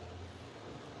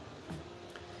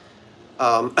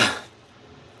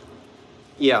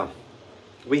 Yeah,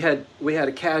 we had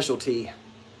a casualty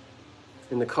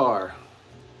in the car.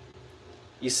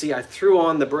 You see, I threw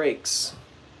on the brakes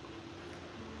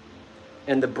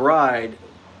and the bride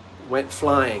went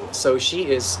flying. So she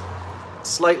is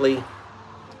slightly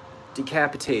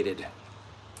decapitated.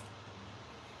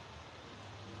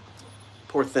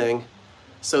 Poor thing.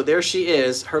 So there she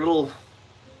is, her little,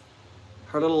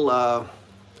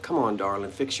 come on,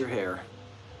 darling, fix your hair.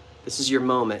 This is your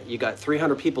moment. You got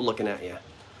 300 people looking at you.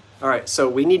 All right, so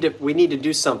we need to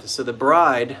do something. So the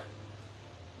bride,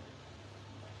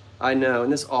 I know,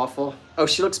 isn't this awful? Oh,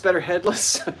 she looks better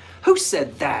headless? Who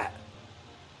said that?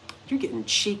 You're getting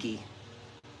cheeky.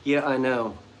 Yeah, I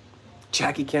know.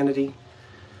 Jackie Kennedy.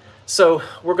 So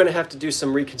we're gonna have to do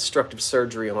some reconstructive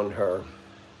surgery on her.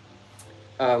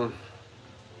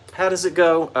 How does it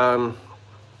go?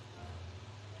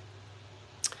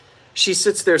 She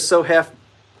sits there so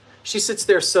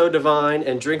divine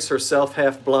and drinks herself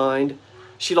half blind.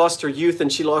 She lost her youth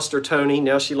and she lost her Tony.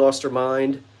 Now she lost her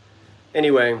mind.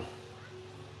 Anyway,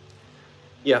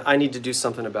 yeah, I need to do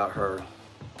something about her.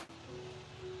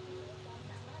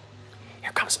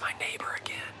 Here comes my neighbor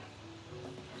again.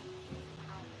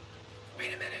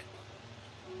 Wait a minute.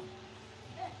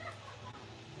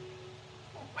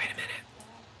 Wait a minute.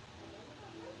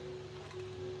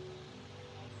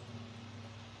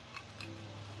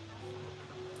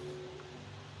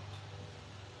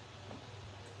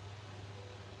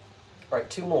 All right,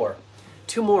 two more.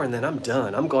 Two more and then I'm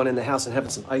done. I'm going in the house and having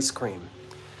some ice cream.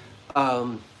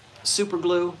 Super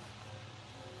glue.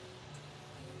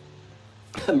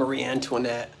 Marie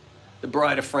Antoinette, the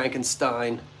Bride of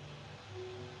Frankenstein.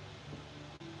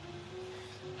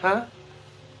 Huh?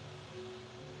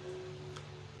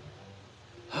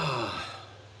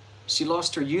 She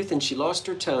lost her youth and she lost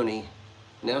her Tony.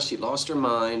 Now she lost her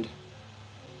mind.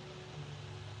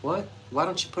 What? Why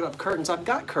don't you put up curtains? I've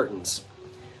got curtains.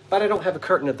 But I don't have a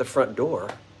curtain at the front door.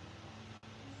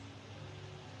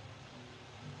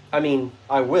 I mean,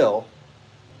 I will.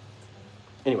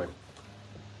 Anyway.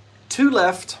 Two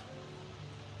left.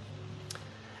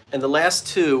 And the last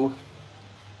two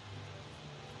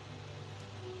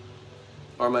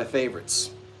are my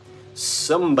favorites.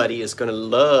 Somebody is gonna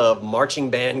love Marching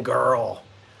Band Girl.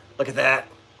 Look at that.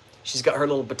 She's got her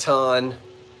little baton,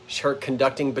 her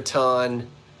conducting baton.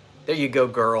 There you go,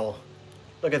 girl.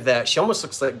 Look at that. She almost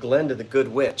looks like Glenda the Good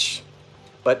Witch.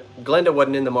 But Glenda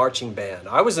wasn't in the marching band.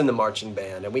 I was in the marching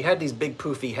band, and we had these big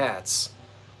poofy hats.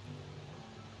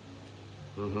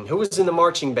 Who was in the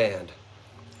marching band?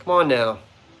 Come on now.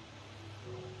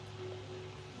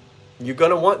 You're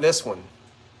gonna want this one.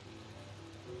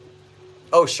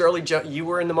 Oh, Shirley, you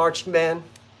were in the marching band?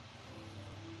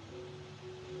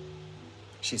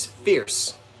 She's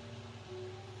fierce.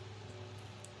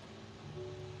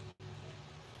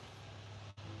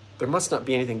 There must not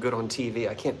be anything good on TV.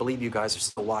 I can't believe you guys are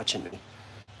still watching me.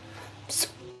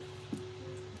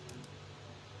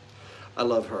 I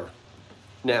love her.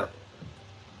 Now,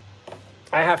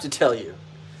 I have to tell you,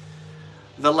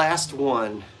 the last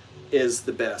one is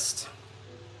the best.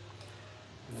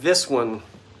 This one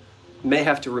may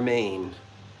have to remain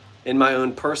in my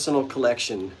own personal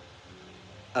collection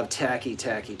of tacky,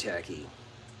 tacky, tacky.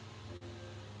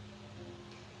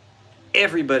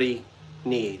 Everybody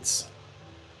needs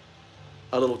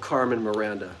a little Carmen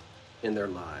Miranda in their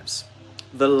lives.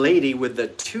 The lady with the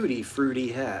tutti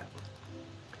frutti hat.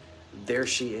 There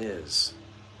she is.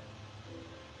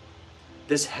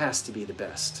 This has to be the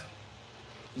best.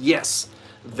 Yes,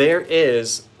 there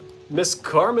is Miss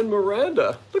Carmen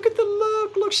Miranda. Look at the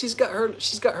look. Look, she's got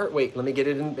her, wait, let me get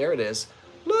it in. There it is.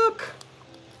 Look.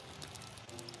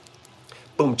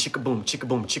 Boom, chicka, boom, chicka,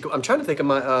 boom, chicka. I'm trying to think of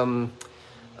my,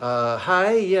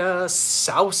 hi,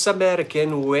 South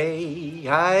American way.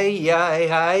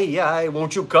 Hi,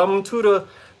 won't you come to the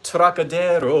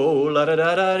Trocadero? La da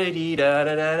da da da da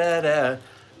da da da.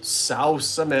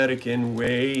 South American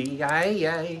way.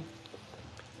 Hi.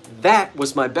 That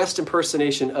was my best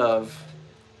impersonation of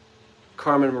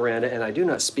Carmen Miranda, and I do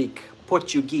not speak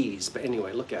Portuguese, but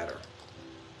anyway, look at her.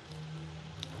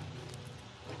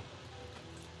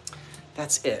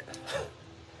 That's it.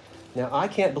 Now, I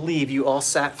can't believe you all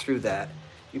sat through that.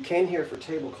 You came here for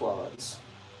tablecloths.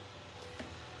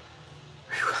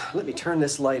 Let me turn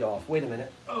this light off. Wait a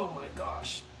minute. Oh my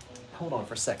gosh. Hold on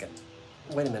for a second.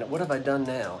 Wait a minute. What have I done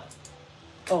now?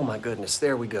 Oh my goodness.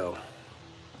 There we go.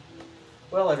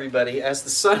 Well, everybody, as the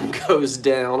sun goes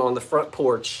down on the front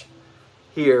porch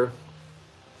here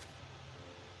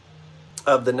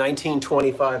of the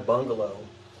 1925 bungalow,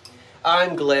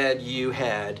 I'm glad you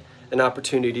had an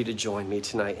opportunity to join me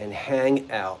tonight and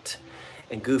hang out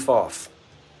and goof off.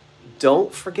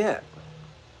 Don't forget,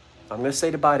 I'm going to say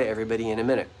goodbye to everybody in a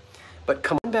minute, but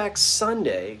come back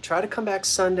Sunday. Try to come back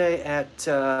Sunday at,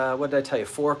 what did I tell you,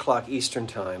 4 o'clock Eastern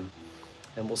time,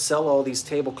 and we'll sell all these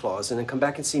tablecloths, and then come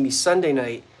back and see me Sunday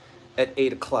night at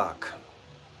 8 o'clock.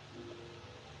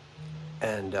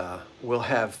 And we'll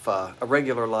have a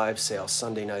regular live sale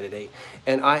Sunday night at 8.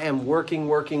 And I am working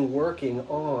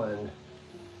on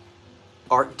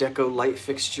Art Deco light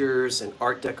fixtures and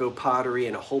Art Deco pottery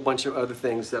and a whole bunch of other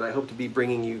things that I hope to be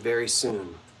bringing you very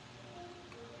soon.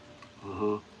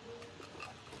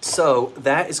 So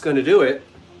that is going to do it.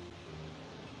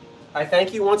 I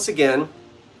thank you once again.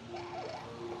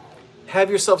 Have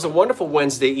yourselves a wonderful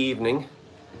Wednesday evening.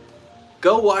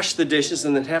 Go wash the dishes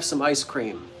and then have some ice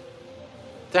cream.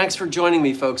 Thanks for joining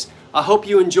me, folks. I hope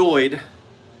you enjoyed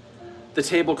the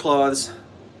tablecloths.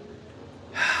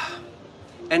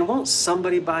 And won't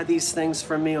somebody buy these things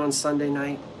from me on Sunday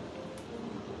night?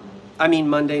 I mean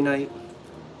Monday night.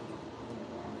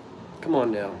 Come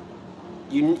on now.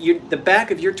 The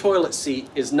back of your toilet seat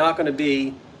is not going to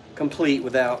be complete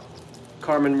without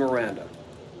Carmen Miranda.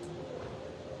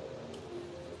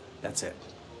 That's it.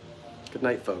 Good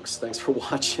night, folks. Thanks for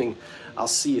watching. I'll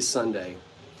see you Sunday.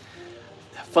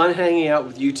 Fun hanging out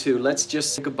with you too. Let's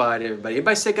just say goodbye to everybody.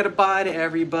 Everybody say goodbye to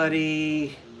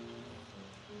everybody.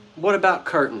 What about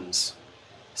curtains?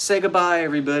 Say goodbye,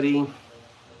 everybody.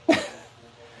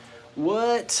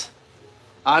 What?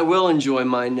 I will enjoy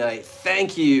my night.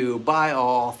 Thank you. Bye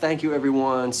all. Thank you,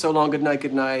 everyone. So long. Good night.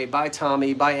 Good night. Bye,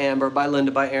 Tommy. Bye, Amber. Bye,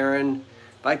 Linda. Bye, Aaron.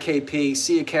 Bye, KP.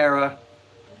 See you, Kara.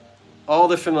 All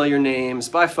the familiar names.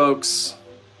 Bye, folks.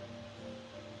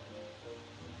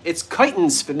 It's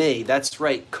curtains for me. That's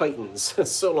right, curtains.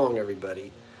 So long,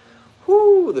 everybody.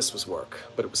 Whoo, this was work,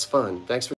 but it was fun. Thanks for